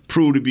don't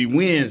prove to be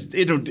wins,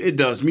 it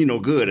does me no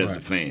good as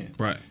a fan.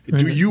 Right.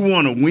 Do you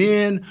want to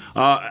win?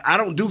 I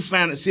don't do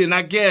fantasy, and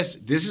I guess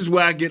this is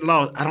where I get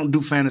lost. I don't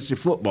do fantasy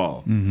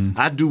football.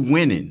 I do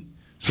winning.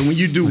 So when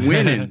you do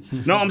winning,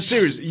 no, I'm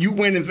serious. You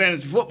win in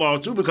fantasy football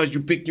too because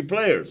you pick your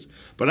players.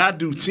 But I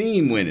do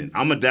team winning.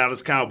 I'm a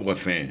Dallas Cowboy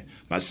fan.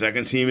 My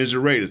second team is the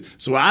Raiders.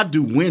 So I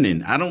do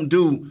winning. I don't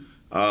do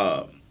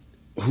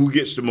who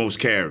gets the most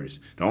carries.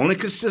 The only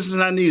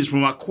consistency I need is for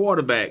my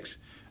quarterbacks.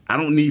 I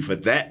don't need for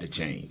that to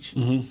change.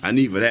 I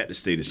need for that to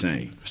stay the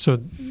same.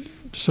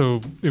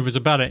 So it was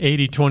about an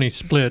 80-20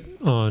 split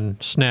on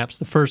snaps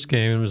the first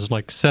game. It was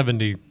like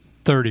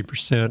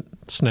 70-30%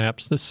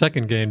 snaps the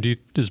second game.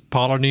 Does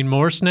Pollard need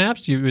more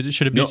snaps? Should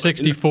it be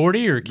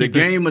 60-40 or the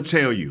game will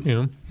tell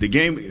you. The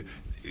game,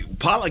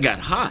 Pollard got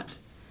hot.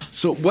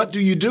 So what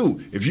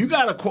do? If you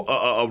got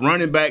a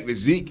running back that's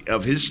Zeke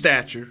of his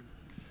stature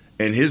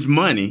and his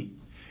money,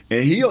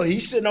 and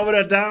he's sitting over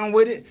there down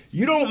with it,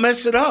 you don't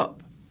mess it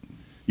up.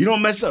 You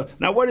don't mess up.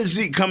 Now, what if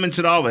Zeke come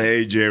into the office?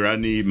 Hey, Jerry, I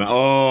need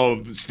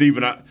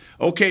Stephen.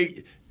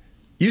 Okay,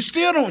 you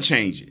still don't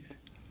change it.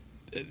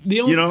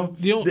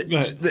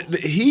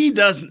 He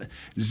doesn't.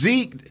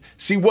 Zeke,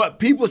 see what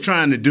people are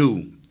trying to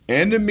do,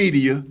 and the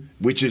media,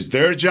 which is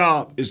their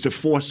job, is to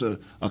force a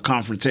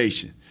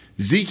confrontation.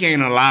 Zeke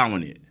ain't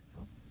allowing it.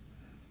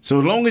 So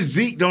as long as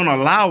Zeke don't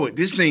allow it,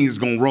 this thing is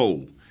going to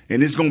roll,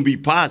 and it's going to be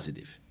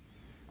positive.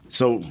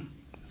 So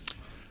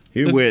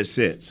here's where it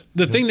sits.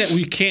 The thing that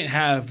we can't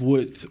have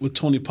with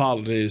Tony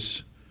Pollard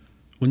is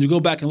when you go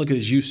back and look at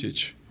his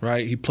usage,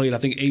 right? He played, I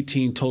think,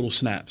 18 total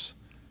snaps.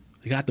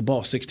 He got the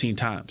ball 16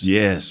 times.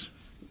 Yes.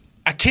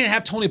 I can't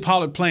have Tony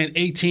Pollard playing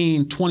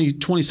 18,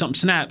 20-something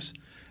snaps,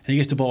 and he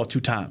gets the ball 2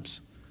 times,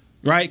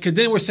 right? Because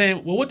then we're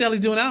saying, well, what the hell is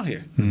he doing out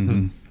here?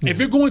 If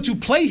you're going to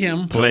play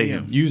him.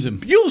 Use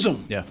him. Use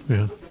him. Yeah.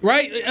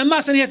 Right? I'm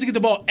not saying he has to get the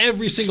ball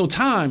every single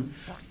time,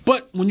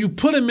 but when you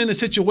put him in the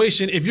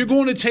situation, if you're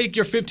going to take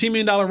your $15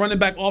 million running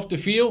back off the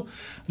field,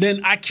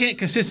 then I can't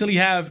consistently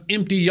have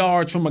empty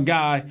yards from a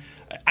guy.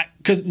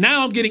 Because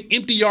now I'm getting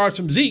empty yards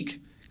from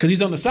Zeke because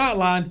he's on the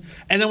sideline.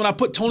 And then when I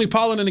put Tony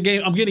Pollard in the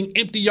game, I'm getting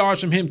empty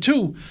yards from him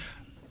too.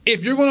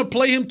 If you're going to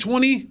play him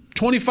 20,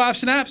 25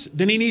 snaps,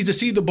 then he needs to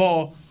see the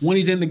ball when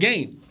he's in the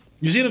game.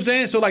 You see what I'm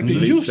saying? So like the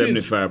usage,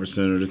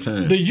 75% of the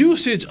time. The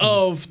usage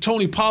of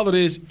Tony Pollard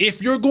is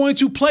if you're going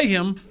to play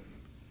him,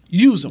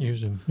 use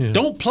him. Yeah.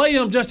 Don't play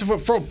him just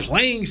for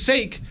playing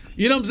sake.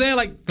 You know what I'm saying?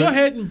 Like, go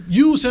ahead and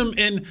use him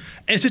in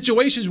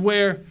situations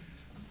where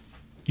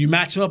you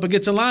match him up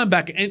against a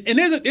linebacker.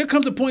 And there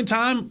comes a point in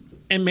time,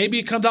 and maybe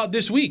it comes out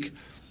this week,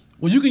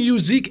 when you can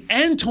use Zeke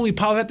and Tony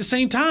Pollard at the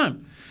same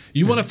time.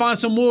 You want to find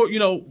some more,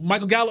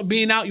 Michael Gallup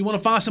being out, you want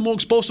to find some more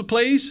explosive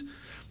plays?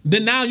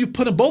 Then now you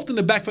put them both in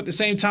the backfield at the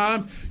same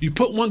time. You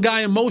put one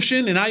guy in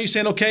motion, and now you're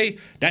saying, okay,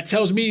 that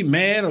tells me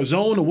man or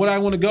zone or where I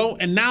want to go.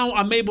 And now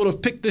I'm able to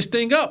pick this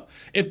thing up.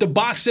 If the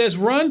box says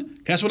run,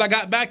 guess what I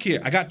got back here?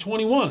 I got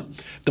 21.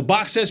 If the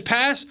box says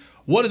pass,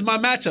 what is my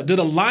matchup? Did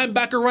a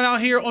linebacker run out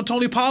here on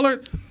Tony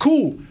Pollard?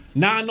 Cool.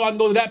 Now I know I can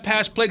go to that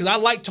pass play because I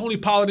like Tony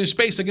Pollard in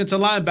space against a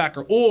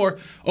linebacker. Or,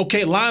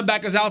 okay,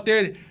 linebackers out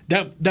there,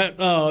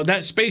 that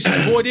space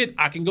is voided,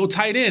 I can go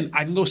tight end.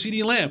 I can go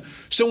CeeDee Lamb.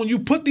 So when you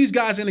put these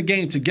guys in the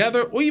game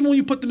together, or even when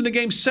you put them in the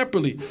game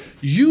separately,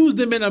 use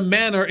them in a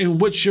manner in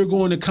which you're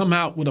going to come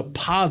out with a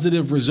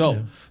positive result.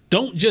 Yeah.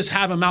 Don't just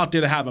have them out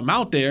there to have them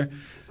out there.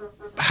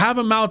 Have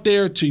them out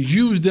there to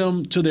use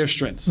them to their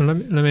strengths. Let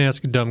me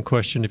ask a dumb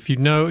question. If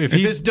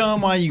it's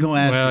dumb, why are you going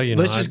to ask? Well,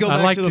 Let's just go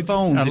back to the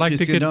phones. I'd like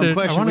to get their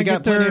question. We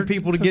got plenty of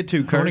people to get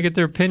to, Kurt. I want to get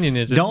their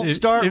opinion. Don't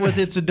start with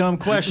it's a dumb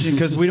question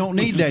because we don't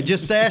need that.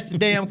 Just ask the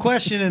damn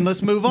question and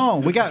let's move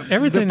on. We got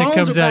everything that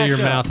comes out of your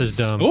mouth is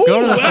dumb. Ooh,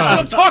 that's what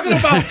I'm talking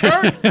about,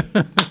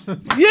 Kurt.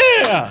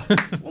 Yeah.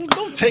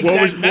 Don't take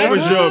that. What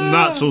was your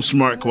not so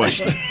smart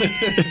question?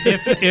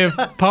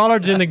 If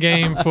Pollard's in the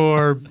game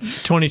for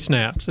 20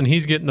 snaps and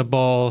he's getting the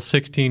ball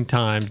 16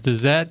 times,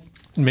 does that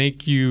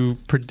make you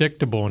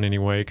predictable in any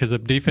way? Because the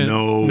defense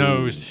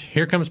knows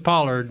here comes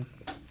Pollard.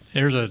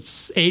 There's a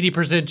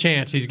 80%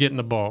 chance he's getting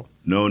the ball.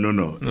 No.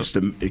 It's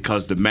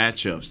because the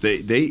matchups.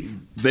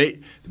 They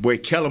where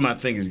Kellum I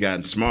think has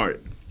gotten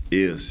smart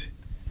is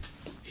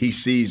he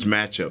sees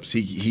matchups.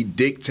 He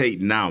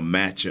dictate now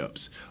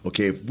matchups.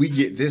 Okay, if we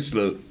get this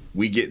look,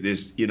 we get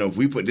this. If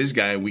we put this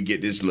guy in, we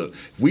get this look.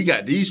 If we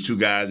got these two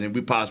guys and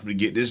we possibly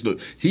get this look.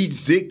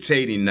 He's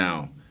dictating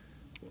now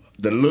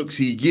the looks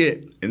he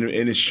get, and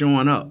it's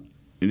showing up.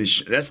 And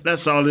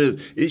that's all it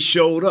is. It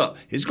showed up.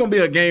 It's going to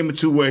be a game or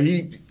two where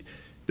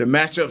the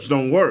matchups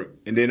don't work,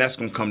 and then that's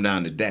going to come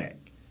down to Dak,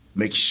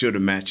 making sure the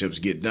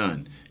matchups get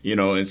done.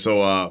 And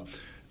so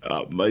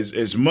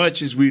as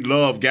much as we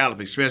love Gallup,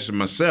 especially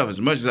myself, as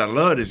much as I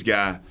love this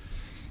guy,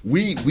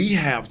 we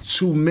have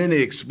too many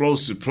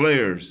explosive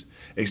players.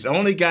 It's the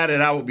only guy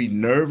that I would be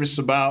nervous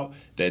about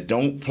that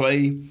don't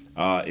play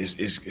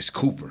is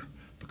Cooper.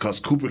 Because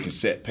Cooper can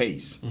set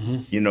pace.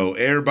 Mm-hmm.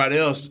 Everybody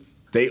else,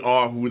 they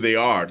are who they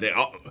are.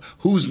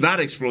 Who's not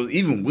explosive?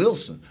 Even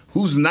Wilson,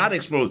 who's not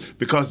explosive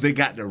because they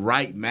got the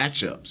right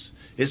matchups.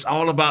 It's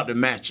all about the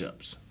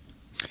matchups.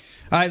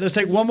 All right, let's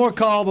take one more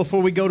call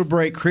before we go to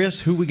break.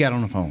 Chris, who we got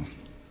on the phone?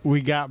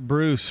 We got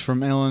Bruce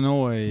from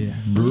Illinois.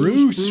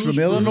 Bruce from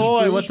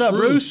Illinois. What's up,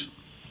 Bruce?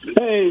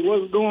 Hey,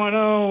 what's going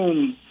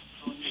on?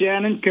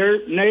 Shannon,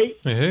 Kurt, Nate,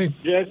 hey,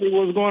 Jesse,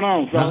 what's going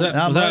on? What's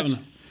happening?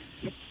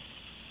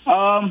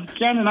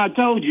 Shannon, I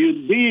told you,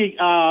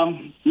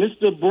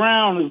 Mr.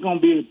 Brown is going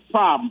to be a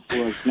problem for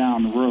us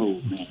down the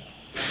road, man.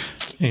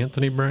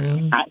 Anthony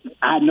Brown.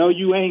 I know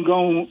you ain't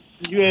going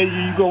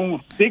to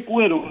stick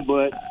with him,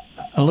 but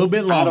a little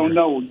bit longer. I don't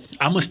know.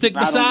 I'm gonna stick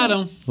beside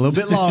him. A little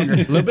bit longer. A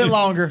little bit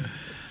longer.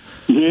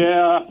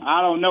 Yeah,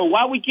 I don't know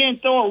why we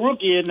can't throw a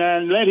rookie in there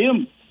and let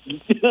him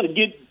get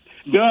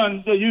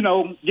done.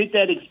 Get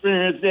that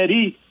experience that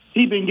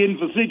he been getting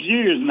for 6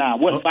 years now.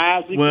 What,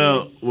 5, 6 years?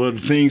 Well, the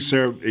thing,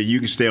 sir, you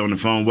can stay on the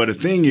phone. Well, the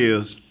thing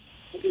is,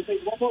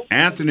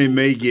 Anthony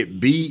may get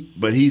beat,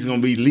 but he's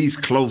going to be at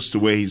least close to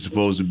where he's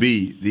supposed to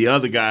be. The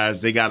other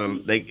guys,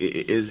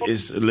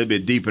 it's a little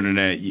bit deeper than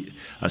that.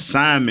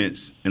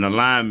 Assignments and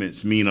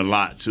alignments mean a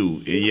lot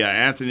too. And yeah,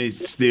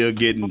 Anthony's still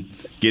getting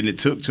it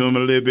took to him a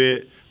little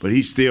bit, but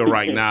he's still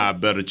right now a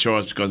better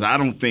choice because I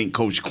don't think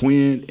Coach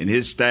Quinn and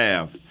his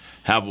staff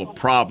have a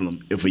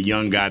problem if a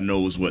young guy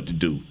knows what to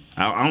do.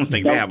 I don't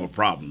think they have a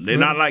problem. They're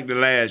not like the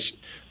last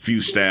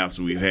few staffs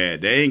we've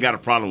had. They ain't got a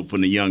problem with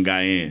putting a young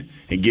guy in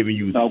and giving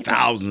you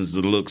thousands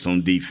of looks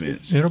on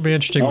defense. It'll be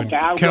interesting when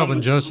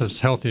Kelvin Joseph's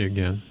healthy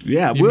again.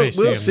 Yeah, we'll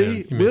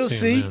see. We'll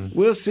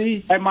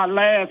see. And my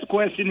last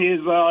question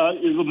is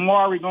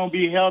Amari going to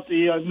be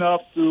healthy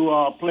enough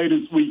to play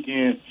this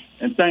weekend?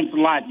 And thanks a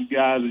lot, you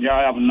guys.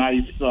 Y'all have a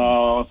nice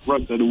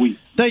rest of the week.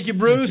 Thank you,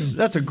 Bruce.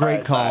 That's a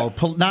great call.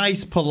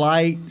 Nice,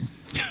 polite.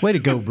 Way to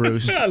go,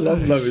 Bruce. I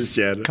love his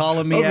shadow.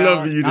 Calling me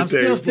out. I'm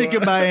still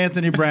sticking by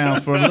Anthony Brown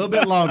for a little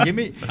bit longer. I'm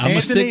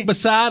gonna stick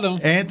beside him.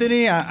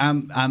 Anthony,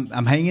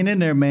 I'm hanging in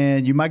there,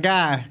 man. You my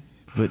guy.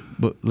 But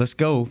let's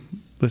go.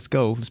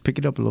 Let's pick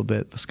it up a little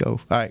bit. Let's go.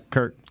 All right,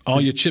 Kurt. All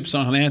your chips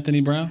on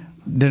Anthony Brown?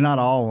 They're not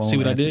all on. See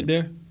what Anthony. I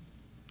did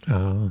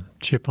there?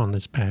 Chip on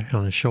his back,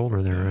 on his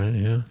shoulder there, right?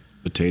 Yeah.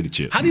 Potato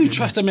chip. How do you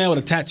trust a man with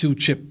a tattoo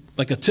chip?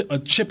 Like a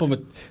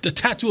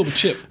tattoo of a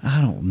chip. I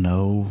don't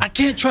know. I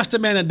can't trust a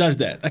man that does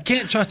that. I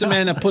can't trust a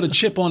man that put a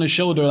chip on his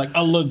shoulder, like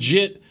a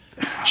legit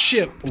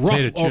chip,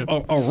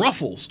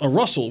 Ruffles, a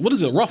Russell. What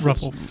is it,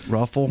 Ruffles?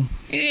 Ruffle.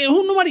 Yeah,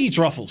 nobody eats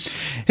Ruffles.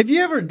 Have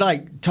you ever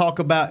talk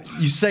about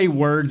you say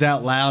words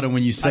out loud and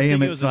when you say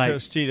them, it's like a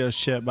Tostitos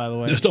chip, by the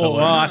way.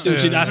 I see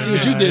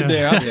what you did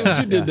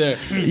there.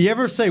 You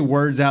ever say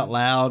words out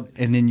loud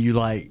and then you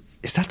like?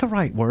 Is that the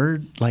right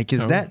word? Like,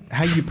 is that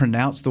how you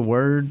pronounce the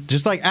word?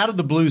 Just like out of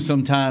the blue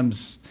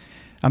sometimes,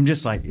 I'm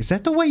just like, is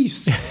that the way you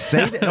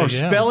say it? Or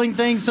spelling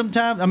things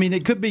sometimes? I mean,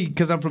 it could be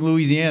because I'm from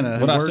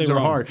Louisiana. Words are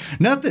hard.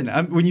 Nothing.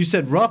 When you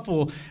said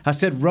ruffle, I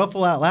said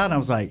ruffle out loud, and I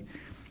was like,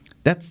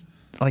 that's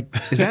like,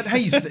 is that how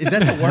you, is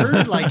that the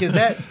word? Like, is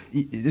that, do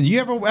you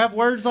ever have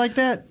words like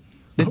that?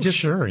 That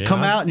just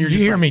come out and you're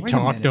just hear like, me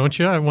talk, don't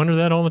you? I wonder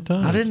that all the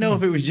time. I didn't know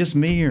if it was just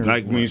me or.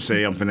 Like when you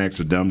say, I'm going to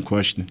ask a dumb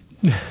question.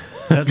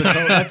 That's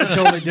a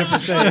totally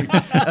different thing.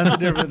 That's a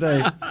different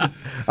thing.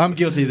 I'm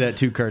guilty of that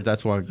too, Kurt.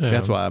 That's why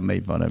I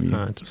made fun of you.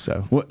 Right.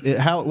 So,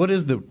 what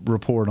is the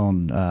report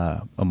on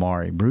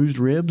Amari? Bruised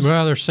ribs?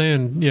 Well, they're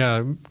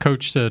saying,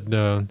 Coach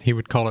said he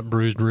would call it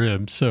bruised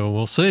ribs. So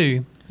we'll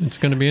see. It's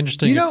going to be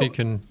interesting if he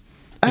can.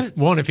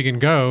 If he can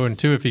go, and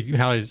two, if he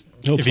does,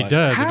 if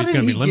he's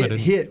going to be limited. Get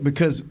hit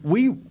because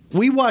we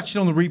watched it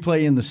on the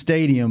replay in the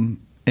stadium,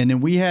 and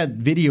then we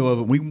had video of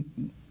it. We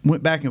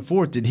went back and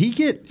forth. Did he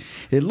get?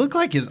 It looked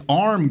like his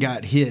arm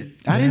got hit.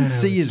 I didn't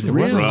see his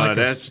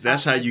ribs.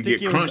 That's how you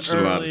get crunched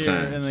a lot of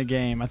times in the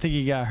game. I think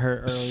he got hurt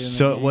earlier.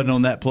 So it wasn't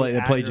on that play.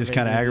 That play just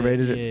kind of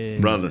aggravated it,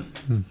 brother.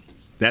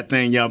 That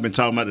thing y'all been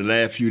talking about the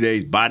last few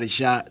days, body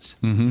shots.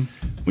 Mm-hmm.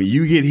 When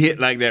you get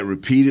hit like that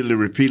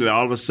repeatedly,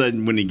 all of a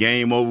sudden when the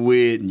game over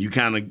with, and you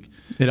kind of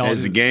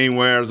as the game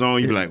wears on,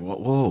 you be like,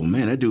 whoa,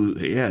 man, that dude,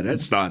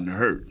 that's starting to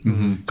hurt.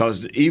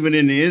 Because even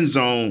in the end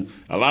zone,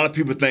 a lot of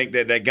people think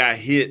that guy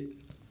hit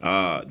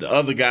the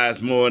other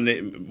guys more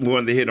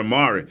than they hit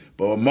Amari.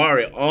 But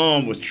Amari's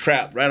arm was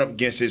trapped right up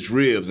against his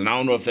ribs, and I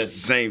don't know if that's the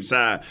same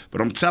side.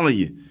 But I'm telling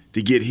you,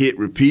 to get hit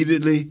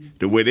repeatedly,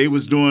 the way they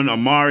was doing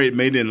Amari, it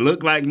didn't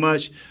look like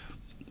much.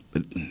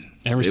 But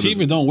and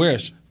receivers don't wear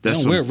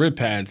rib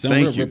pads. They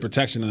don't wear rib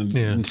protection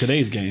in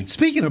today's game.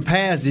 Speaking of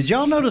pads, did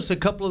y'all notice a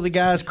couple of the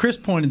guys? Chris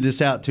pointed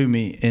this out to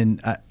me,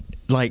 and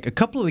a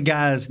couple of the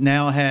guys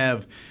now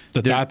have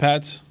The thigh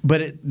pads?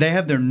 But they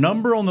have their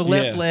number on the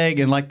left leg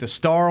and like the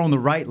star on the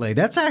right leg.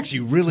 That's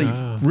actually really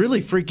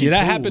freaking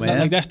that cool, happened. man.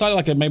 Like that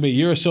started maybe a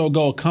year or so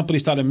ago. A company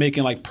started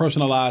making like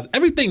personalized.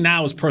 Everything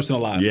now is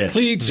personalized. Yes.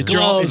 Cleats,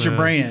 gloves. It's your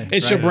brand.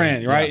 It's your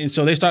brand, right? Yeah. And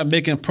so they started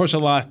making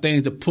personalized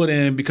things to put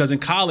in because in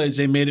college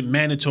they made it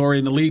mandatory.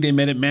 In the league they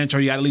made it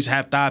mandatory. You got to at least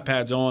have thigh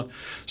pads on.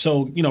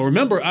 So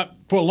remember.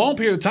 For a long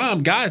period of time,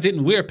 guys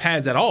didn't wear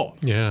pads at all.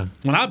 Yeah.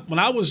 When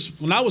I was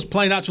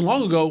playing not too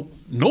long ago,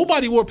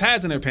 nobody wore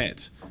pads in their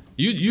pants.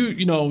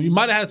 You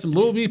might have had some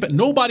little but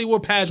nobody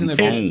wore pads in their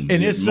pants.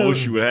 And it's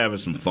most you would have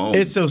is some foam.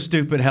 It's so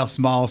stupid how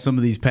small some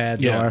of these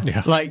pads are.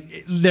 Yeah.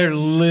 Like they're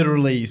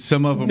literally,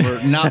 some of them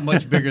are not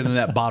much bigger than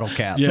that bottle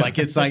cap. Yeah. Like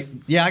it's like,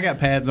 I got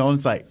pads on.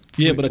 It's like.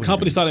 Yeah, but a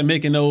company started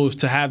making those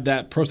to have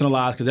that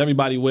personalized because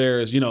everybody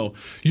wears, you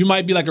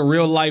might be like a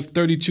real life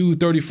 32,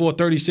 34,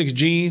 36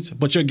 jeans,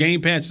 but your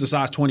game pants is a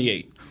size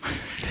 28.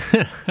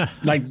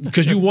 Like,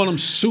 because you want them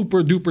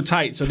super duper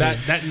tight. So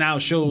that now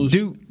shows.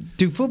 Do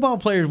football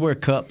players wear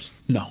cups?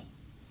 No.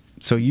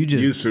 So you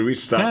just. We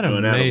stopped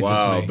doing that a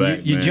while back.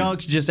 Your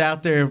junk's just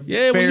out there,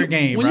 fair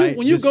game, right?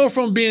 When you go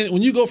from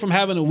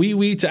having a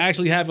wee to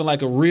actually having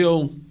like a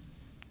real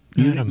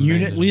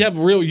unit, when you have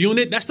a real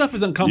unit, that stuff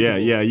is uncomfortable.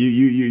 Yeah,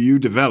 you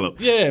develop.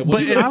 Yeah,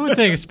 but I would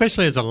think,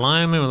 especially as a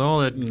lineman with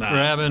all that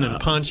grabbing and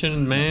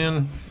punching,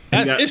 man.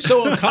 It's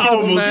so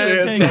uncomfortable,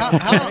 man.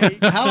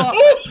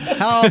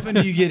 How often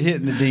do you get hit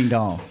in the ding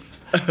dong?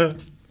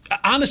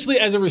 Honestly,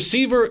 as a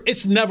receiver,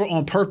 it's never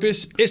on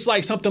purpose. It's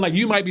like something like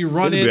you might be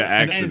running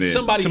and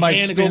somebody's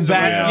hand to go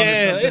back.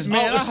 Yeah, it's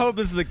man. I hope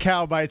this is the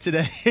cow bite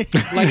today.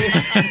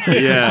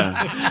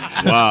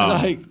 Yeah.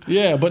 Wow.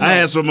 But I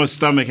had so much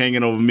stomach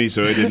hanging over me,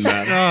 so it didn't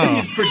matter.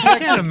 He's protected. I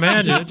can't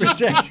imagine. It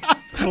just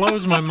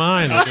blows my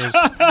mind.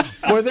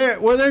 Were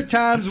there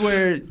times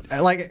where,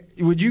 like,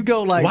 would you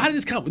go like? Why did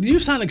this come? You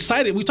sound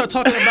excited. We start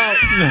talking about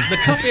the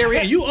cup area,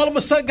 and you all of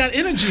a sudden got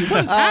energy.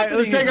 What is happening?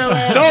 Let's take our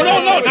last. No.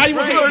 Now you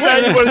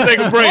want to take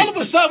a break. All of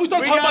a sudden, we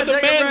start talking about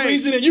the man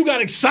reason, and you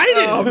got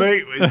excited. Oh,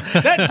 man.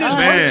 That just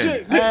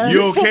man.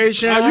 You okay,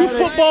 Sean? Are you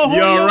football?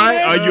 You all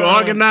right? Are you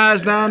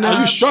organized down there?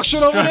 Are you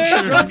structured over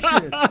there?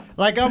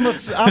 Like I'm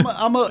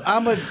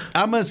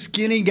a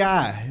skinny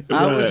guy.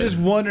 Right. I was just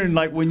wondering,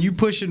 like, when you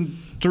pushing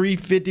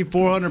 350,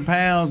 400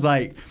 pounds,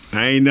 like.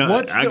 I ain't know.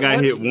 I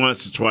got hit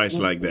once or twice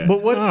like that.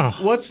 But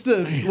what's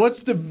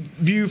the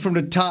view from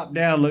the top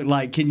down look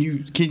like? Can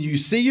you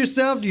see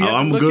yourself? Do you have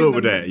I'm to look good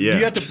with that. Yeah. Do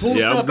you have to pull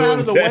stuff out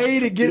of the way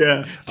to get?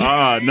 Yeah.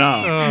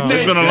 No.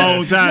 It's been a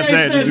long time since I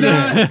had to do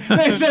that.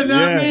 They said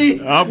not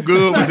me. I'm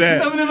good with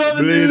that. Some of the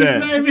other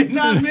dudes, maybe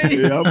not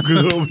me. Yeah, I'm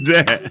good with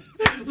that.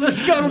 Let's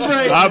go to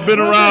break. I've been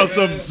around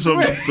some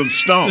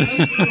stumps.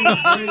 We'll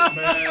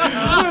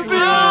be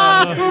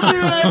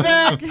right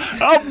back.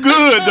 I'm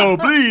good though.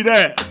 Believe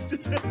that.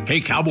 Hey,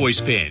 Cowboys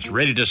fans,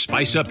 ready to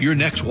spice up your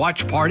next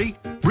watch party?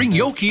 Bring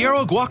Yo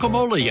Quiero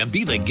guacamole and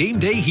be the game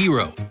day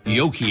hero.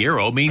 Yo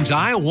Quiero means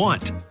I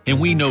want, and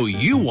we know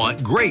you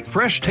want great,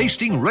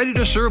 fresh-tasting,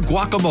 ready-to-serve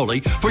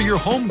guacamole for your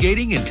home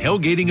gating and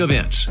tailgating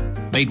events.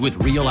 Made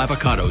with real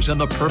avocados and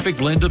the perfect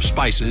blend of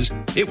spices,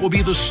 it will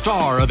be the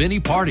star of any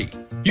party.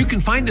 You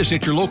can find us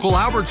at your local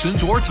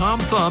Albertsons or Tom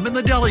Thumb in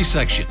the deli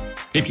section.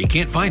 If you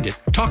can't find it,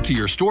 talk to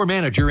your store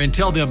manager and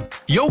tell them,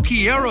 Yo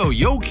Quiero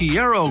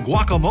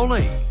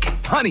guacamole.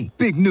 Honey,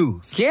 big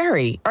news.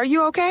 Gary, are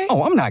you okay?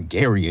 Oh, I'm not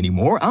Gary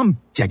anymore. I'm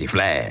Jackie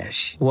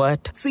Flash.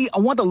 What? See, I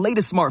want the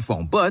latest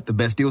smartphone, but the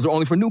best deals are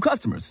only for new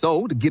customers.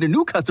 So, to get a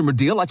new customer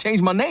deal, I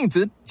changed my name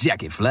to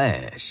Jackie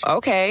Flash.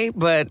 Okay,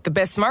 but the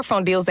best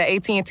smartphone deals at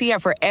AT&T are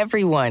for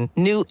everyone,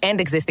 new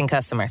and existing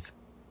customers.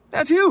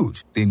 That's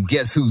huge. Then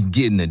guess who's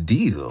getting a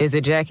deal? Is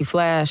it Jackie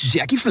Flash?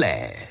 Jackie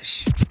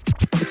Flash.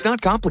 It's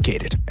not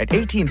complicated. At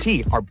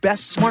AT&T, our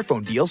best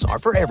smartphone deals are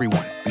for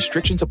everyone.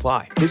 Restrictions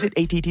apply. Visit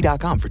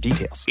att.com for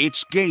details.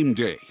 It's game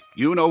day.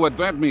 You know what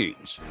that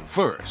means.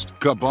 First,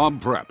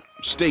 kebab prep.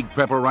 Steak,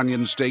 pepper,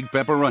 onion, steak,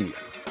 pepper, onion.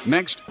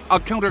 Next, a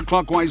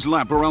counterclockwise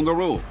lap around the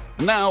room.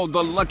 Now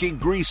the lucky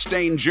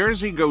grease-stained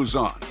jersey goes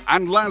on.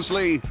 And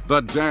lastly,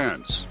 the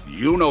dance.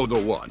 You know the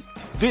one.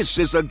 This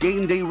is a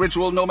game day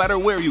ritual no matter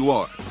where you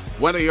are.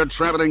 Whether you're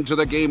traveling to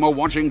the game or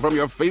watching from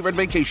your favorite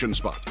vacation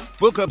spot,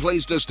 book a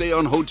place to stay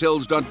on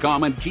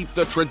Hotels.com and keep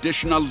the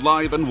tradition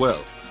alive and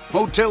well.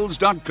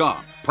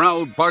 Hotels.com,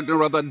 proud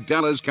partner of the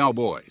Dallas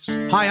Cowboys.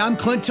 Hi, I'm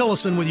Clint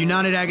Tillison with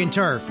United Ag and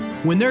Turf.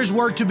 When there's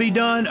work to be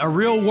done, a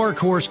real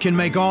workhorse can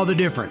make all the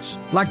difference.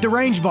 Like the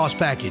Range Boss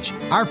package.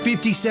 Our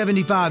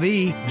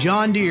 5075E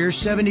John Deere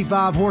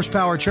 75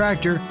 horsepower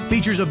tractor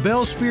features a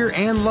bell spear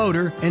and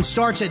loader and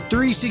starts at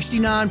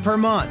 $369 per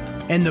month.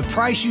 And the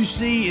price you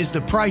see is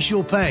the price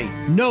you'll pay.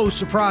 No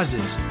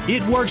surprises.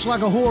 It works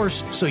like a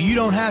horse, so you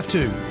don't have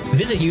to.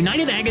 Visit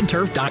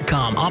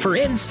UnitedAgAndTurf.com. Offer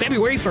ends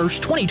February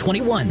 1st,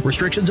 2021.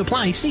 Restrictions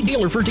apply. See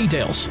dealer for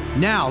details.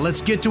 Now, let's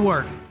get to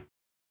work.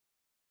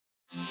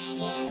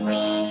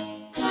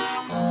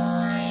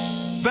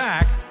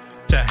 Back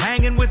to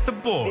hanging with the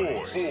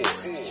boys.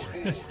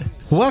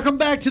 Welcome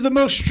back to the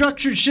most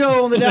structured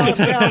show on the Dallas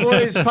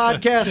Cowboys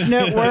Podcast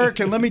Network.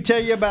 And let me tell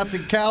you about the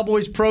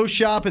Cowboys Pro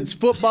Shop. It's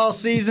football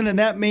season, and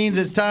that means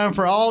it's time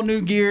for all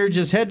new gear.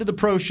 Just head to the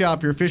Pro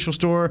Shop, your official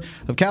store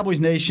of Cowboys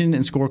Nation,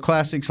 and score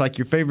classics like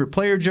your favorite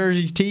player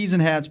jerseys, tees,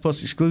 and hats,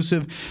 plus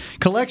exclusive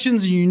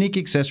collections and unique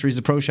accessories.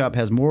 The Pro Shop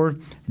has more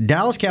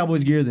Dallas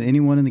Cowboys gear than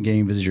anyone in the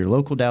game. Visit your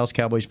local Dallas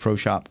Cowboys Pro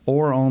Shop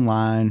or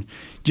online.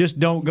 Just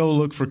don't go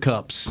look for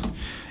cups.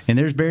 And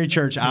there's Barry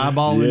Church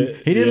eyeballing. Yeah,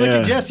 he didn't look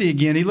at Jesse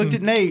again. He looked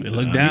at Nate. He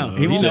looked down.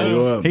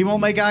 He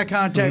won't make eye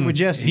contact with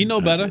Jesse. He know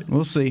better.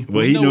 We'll see.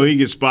 Well, he know he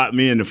can spot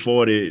me in the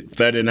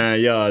 39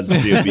 yards and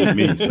still beat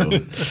me. So,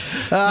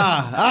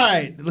 all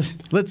right,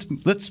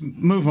 let's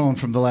move on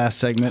from the last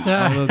segment.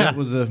 Although that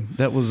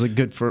was a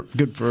good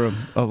for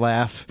a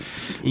laugh.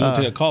 We're gonna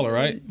take a caller,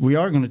 right? We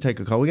are going to take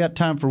a call. We got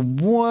time for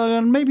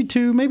one, maybe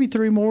two, maybe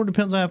three more.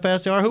 Depends on how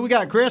fast they are. Who we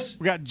got, Chris?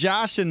 We got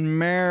Josh in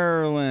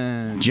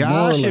Maryland.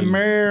 In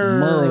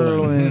Maryland.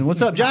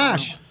 What's up,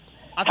 Josh?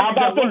 How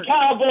about them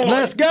Cowboys?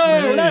 Let's go.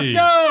 Hey. Let's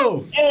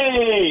go.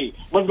 Hey,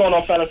 what's going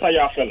on, fellas? How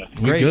y'all feeling?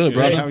 Great. Good,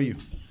 brother. How are you?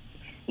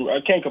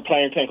 Can't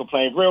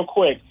complain. Real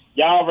quick,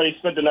 y'all already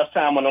spent enough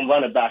time on them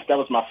running backs. That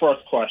was my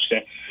first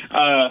question.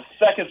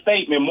 Second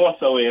statement more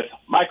so is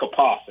Michael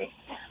Parsons.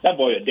 That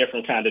boy a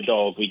different kind of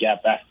dog we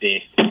got back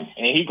there.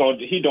 And he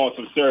doing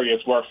some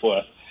serious work for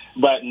us.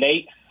 But,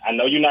 Nate, I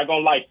know you're not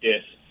going to like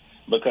this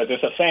because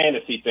it's a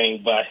fantasy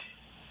thing, but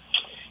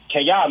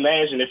can y'all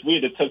imagine if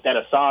we had took that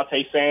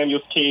Asante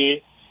Samuels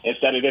kid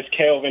instead of this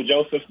Kelvin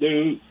Joseph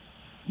dude?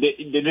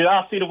 Did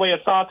y'all see the way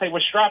Asante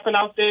was strapping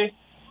out there?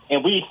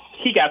 And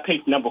he got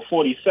picked number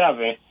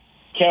 47.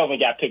 Kelvin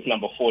got picked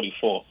number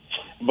 44.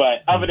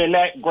 But other than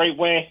that, great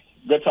win.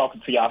 Good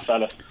talking to y'all,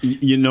 fellas.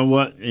 You know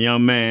what,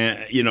 young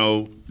man? You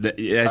know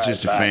that's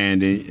just the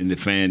fan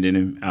in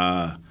him.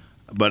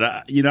 But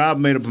I've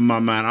made up in my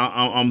mind.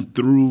 I'm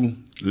through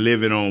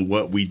living on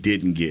what we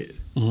didn't get.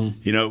 Mm-hmm.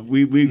 You know,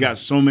 we got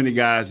so many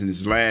guys in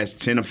this last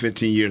 10 or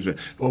 15 years.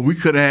 Well, we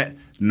could have.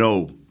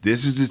 No,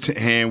 this is the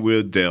hand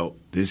we're dealt.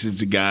 This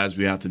is the guys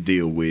we have to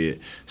deal with.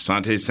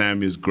 Asante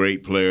Samuel's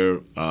great player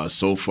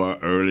so far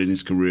early in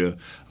his career.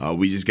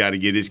 We just got to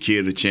give this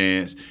kid a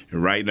chance.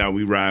 And right now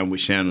we riding with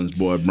Shannon's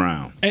boy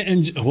Brown.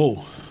 And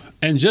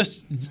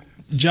just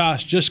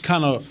Josh, just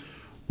kind of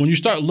when you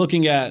start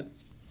looking at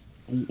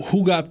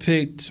who got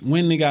picked,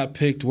 when they got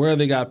picked, where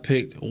they got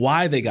picked,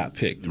 why they got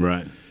picked.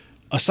 Right.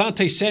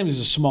 Asante Samuels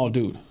is a small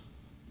dude. I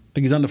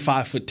think he's under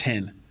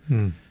 5'10".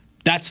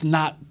 That's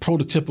not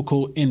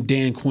prototypical in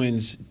Dan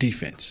Quinn's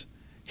defense.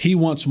 He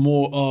wants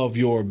more of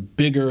your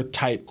bigger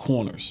type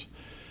corners.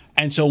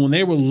 And so when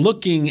they were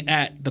looking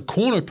at the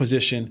corner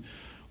position,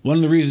 one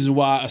of the reasons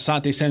why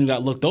Asante Samuel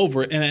got looked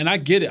over, and I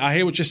get it, I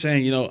hear what you're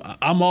saying. You know,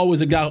 I'm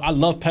always a guy, I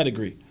love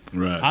pedigree.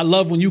 Right. I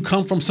love when you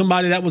come from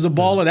somebody that was a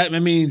baller. That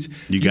means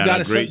you got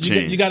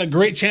a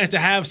great chance to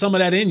have some of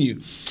that in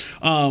you.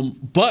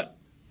 But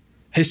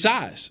his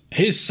size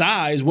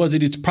was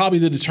it's probably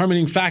the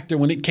determining factor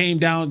when it came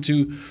down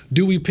to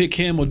do we pick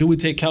him or do we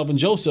take Kelvin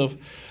Joseph?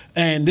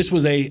 And this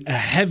was a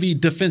heavy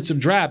defensive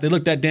draft. They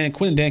looked at Dan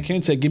Quinn. Dan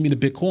Quinn said, "Give me the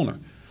big corner.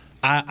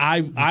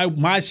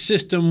 My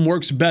system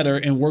works better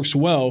and works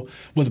well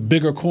with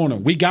bigger corner.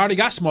 We already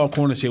got small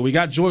corners here. We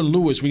got Jordan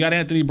Lewis. We got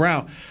Anthony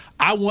Brown.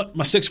 I want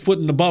my 6 foot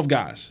and above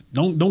guys.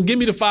 Don't give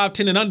me the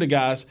 5'10" and under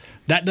guys.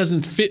 That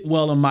doesn't fit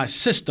well in my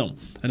system.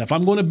 And if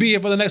I'm going to be here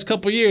for the next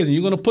couple of years and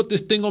you're going to put this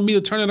thing on me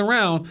to turn it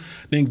around,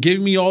 then give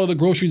me all the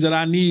groceries that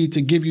I need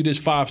to give you this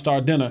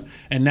 5-star dinner.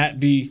 And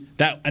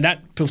that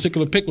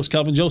particular pick was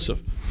Kelvin Joseph.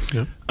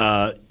 Yep.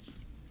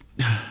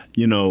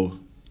 You know,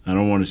 I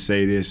don't want to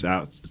say this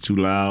out too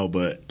loud,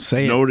 but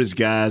notice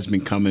guys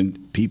been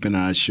peeping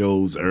our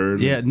shows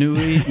early. Yeah,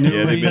 Newey.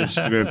 Yeah,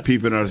 they've been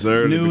peeping us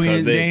early Newey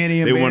because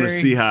they want to Barry.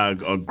 see how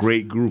a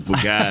great group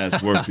of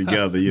guys work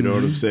together. You know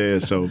what I'm saying?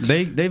 So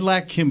they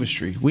lack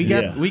chemistry. We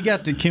got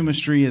the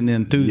chemistry and the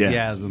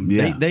enthusiasm.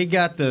 Yeah. They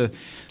got the.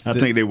 I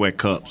think they wear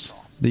cups.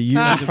 The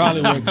units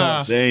probably wear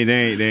cups. They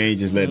ain't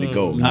just letting it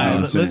go. All right,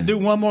 let's do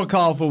one more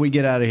call before we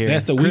get out of here.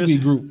 That's the wee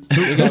group.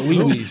 They got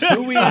wee-wees.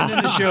 Who we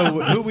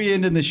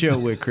ending the show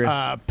with, Chris?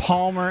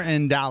 Palmer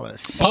in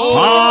Dallas.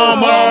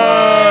 Palmer!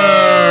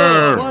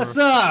 What's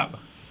up?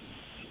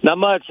 Not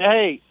much.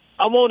 Hey,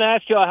 I won't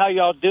ask y'all how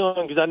y'all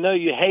doing because I know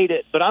you hate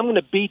it, but I'm going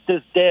to beat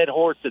this dead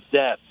horse to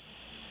death.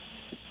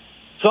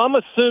 So I'm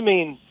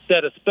assuming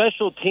that a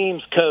special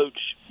teams coach,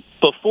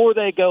 before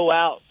they go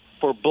out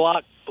for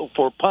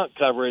punt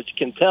coverage,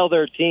 can tell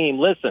their team,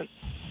 listen,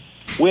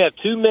 we have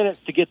 2 minutes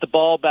to get the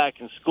ball back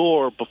and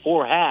score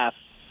before half,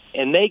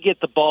 and they get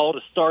the ball to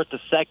start the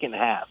second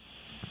half.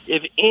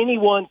 If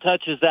anyone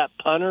touches that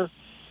punter,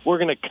 we're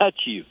going to cut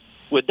you.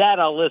 With that,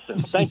 I'll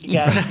listen. Thank you,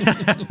 guys.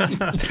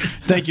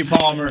 Thank you,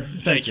 Palmer.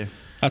 Thank you.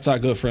 That's our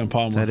good friend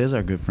Palmer. That is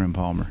our good friend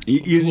Palmer. Who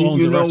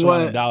owns you a know restaurant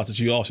what? in Dallas that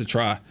you all should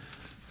try.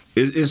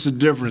 It's a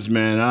difference,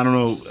 man. I don't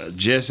know.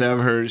 Jess, I've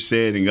heard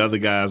said, and other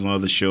guys on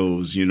other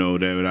shows, you know,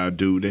 that I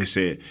do, they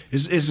said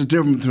it's a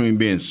difference between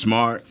being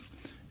smart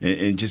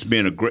and just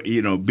being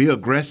be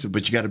aggressive,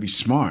 but you got to be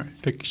smart.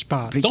 Pick your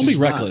spot. Don't be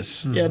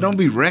reckless. Yeah, don't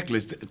be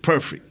reckless.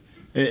 Perfect.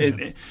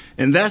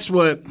 And that's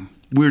what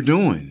we're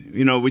doing.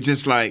 You know, we're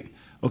just like,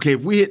 okay,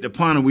 if we hit the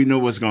punter, we know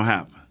what's going to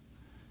happen.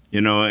 You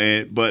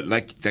know, but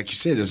like you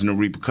said, there's no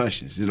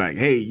repercussions. It's like,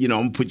 hey, you know,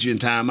 I'm going to put you in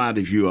timeout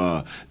if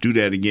you do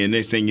that again.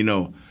 Next thing you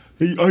know,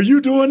 hey, are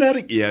you doing that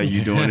again? Yeah,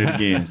 you're doing it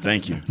again.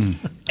 Thank you.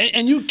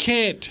 And you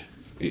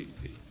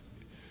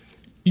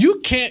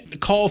can't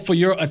call for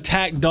your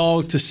attack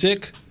dog to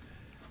sick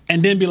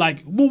and then be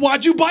like, well,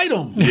 why'd you bite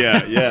him?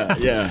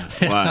 Yeah.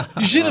 Why?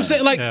 You see what I'm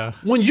saying? Like,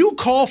 when you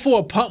call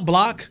for a punt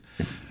block,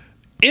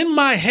 in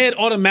my head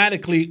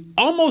automatically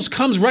almost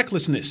comes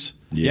recklessness.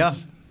 Yeah.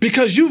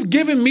 Because you've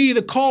given me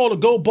the call to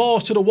go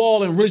balls to the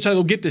wall and really try to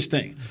go get this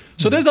thing.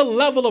 So there's a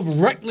level of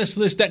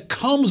recklessness that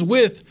comes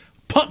with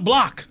punt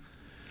block.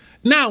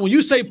 Now, when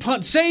you say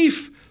punt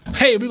safe,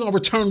 hey, we're going to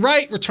return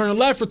right, return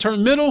left,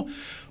 return middle,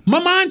 my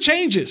mind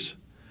changes.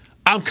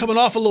 I'm coming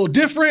off a little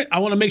different. I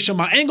want to make sure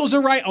my angles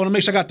are right. I want to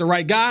make sure I got the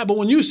right guy. But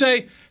when you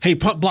say, hey,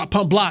 punt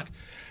block,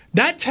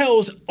 that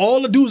tells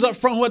all the dudes up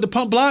front who had the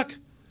punt block,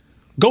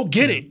 go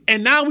get it.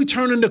 And now we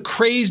turn into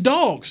crazed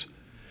dogs.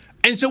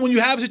 And so when you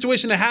have a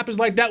situation that happens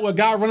like that where a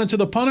guy running to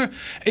the punter,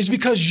 it's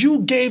because you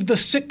gave the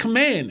sick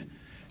command.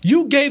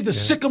 You gave the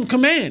sick'em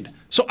command.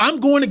 So I'm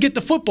going to get the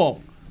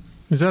football.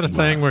 Is that a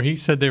thing where he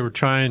said they were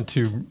trying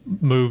to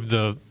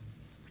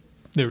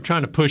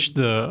trying to push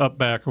the up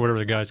back or whatever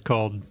the guy's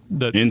called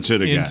into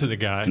the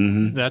guy?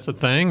 Mm-hmm. That's a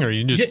thing, or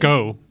you just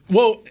go?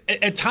 Well,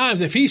 at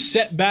times, if he's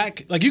set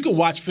back, like you can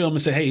watch film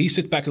and say, hey, he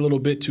sits back a little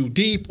bit too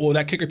deep, or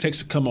that kicker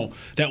takes a come on.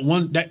 That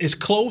one that is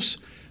close,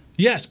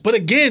 yes. But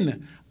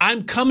again,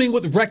 I'm coming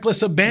with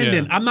reckless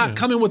abandon. I'm not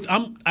coming with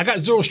I got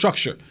zero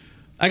structure.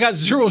 I'm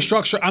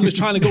just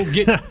trying to go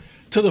get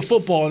to the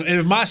football. And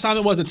if my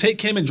assignment was to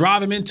take him and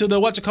drive him into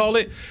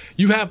the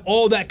you have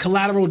all that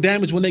collateral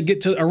damage when they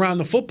get to around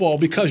the football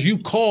because you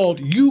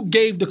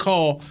gave the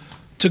call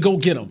to go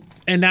get him.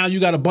 And now you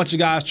got a bunch of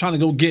guys trying to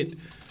go get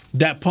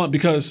that punt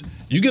because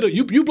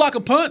you block a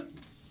punt,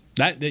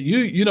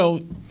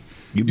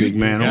 you big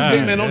man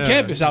on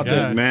campus out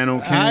there. Big man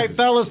on campus. All right,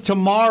 fellas,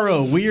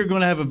 tomorrow we are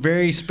going to have a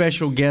very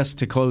special guest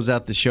to close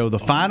out the show. The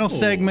final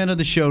segment of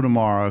the show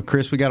tomorrow.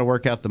 Chris, we got to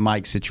work out the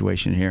mic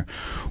situation here.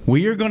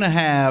 We are going to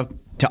have,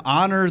 to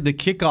honor the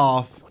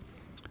kickoff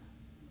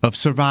of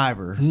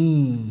Survivor,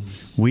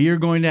 we are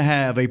going to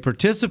have a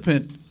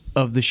participant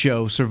of the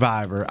show,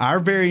 Survivor, our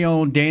very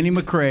own Danny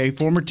McCray,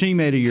 former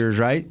teammate of yours,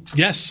 right?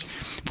 Yes.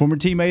 Former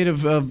teammate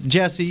of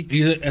Jesse.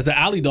 He's as an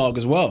alley dog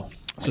as well.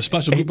 It's a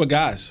special group of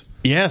guys.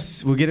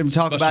 Yes, we'll get him to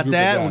talk about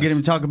that. We'll get him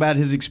to talk about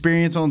his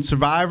experience on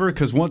Survivor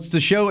because once the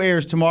show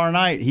airs tomorrow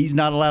night, he's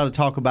not allowed to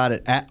talk about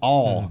it at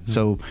all. Mm-hmm.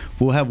 So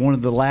we'll have one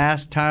of the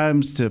last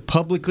times to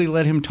publicly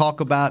let him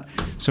talk about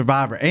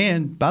Survivor.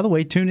 And, by the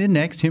way, tune in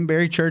next. Him,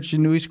 Barry Church,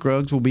 and Newey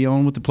Scruggs will be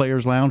on with the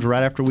Players Lounge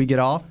right after we get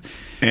off.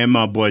 And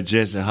my boy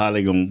Jesse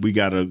Holly, we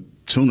got a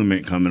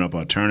tournament coming up,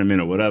 or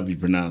tournament, or whatever you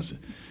pronounce it.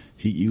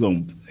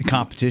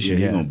 Competition.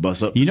 He gonna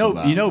bust up.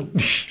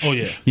 Oh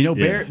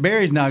yeah.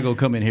 Barry's not gonna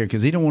come in here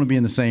because he don't want to be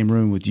in the same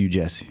room with you,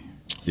 Jesse.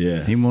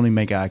 Yeah. He won't even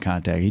make eye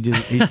contact.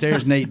 He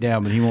stares Nate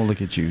down, but he won't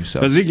look at you.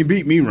 Because he can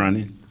beat me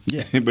running.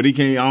 Yeah, but he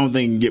can't. I don't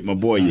think he can get my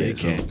boy yet.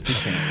 He can't.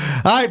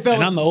 All right, fellas.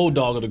 And I'm the old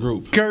dog of the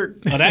group.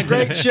 Kurt, that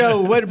great show.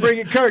 Way to bring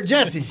it, Kurt.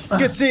 Jesse,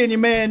 good seeing you,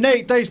 man.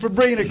 Nate, thanks for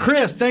bringing it.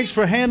 Chris, thanks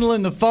for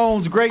handling the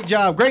phones. Great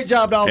job. Great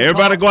job to all the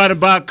Everybody go out and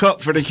buy a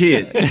cup for the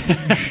kid.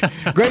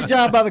 Great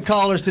job by the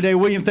callers today.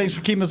 William, thanks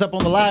for keeping us up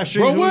on the live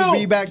stream. We'll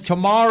be back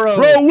tomorrow.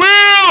 Bro,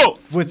 Will!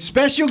 With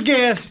special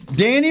guest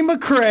Danny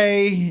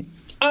McCray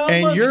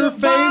and your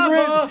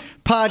favorite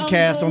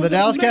podcast on the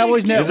Dallas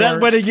Cowboys Network. Is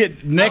that where they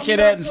get naked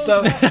at and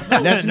stuff?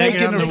 That's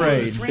Naked and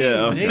Afraid.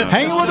 Yeah. Okay.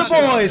 Hanging with the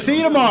boys. See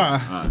you tomorrow.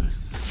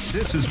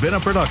 This has been a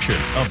production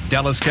of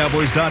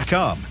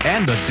DallasCowboys.com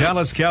and the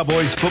Dallas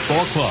Cowboys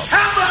Football Club.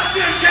 How about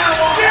this,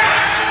 Cowboys? Yeah!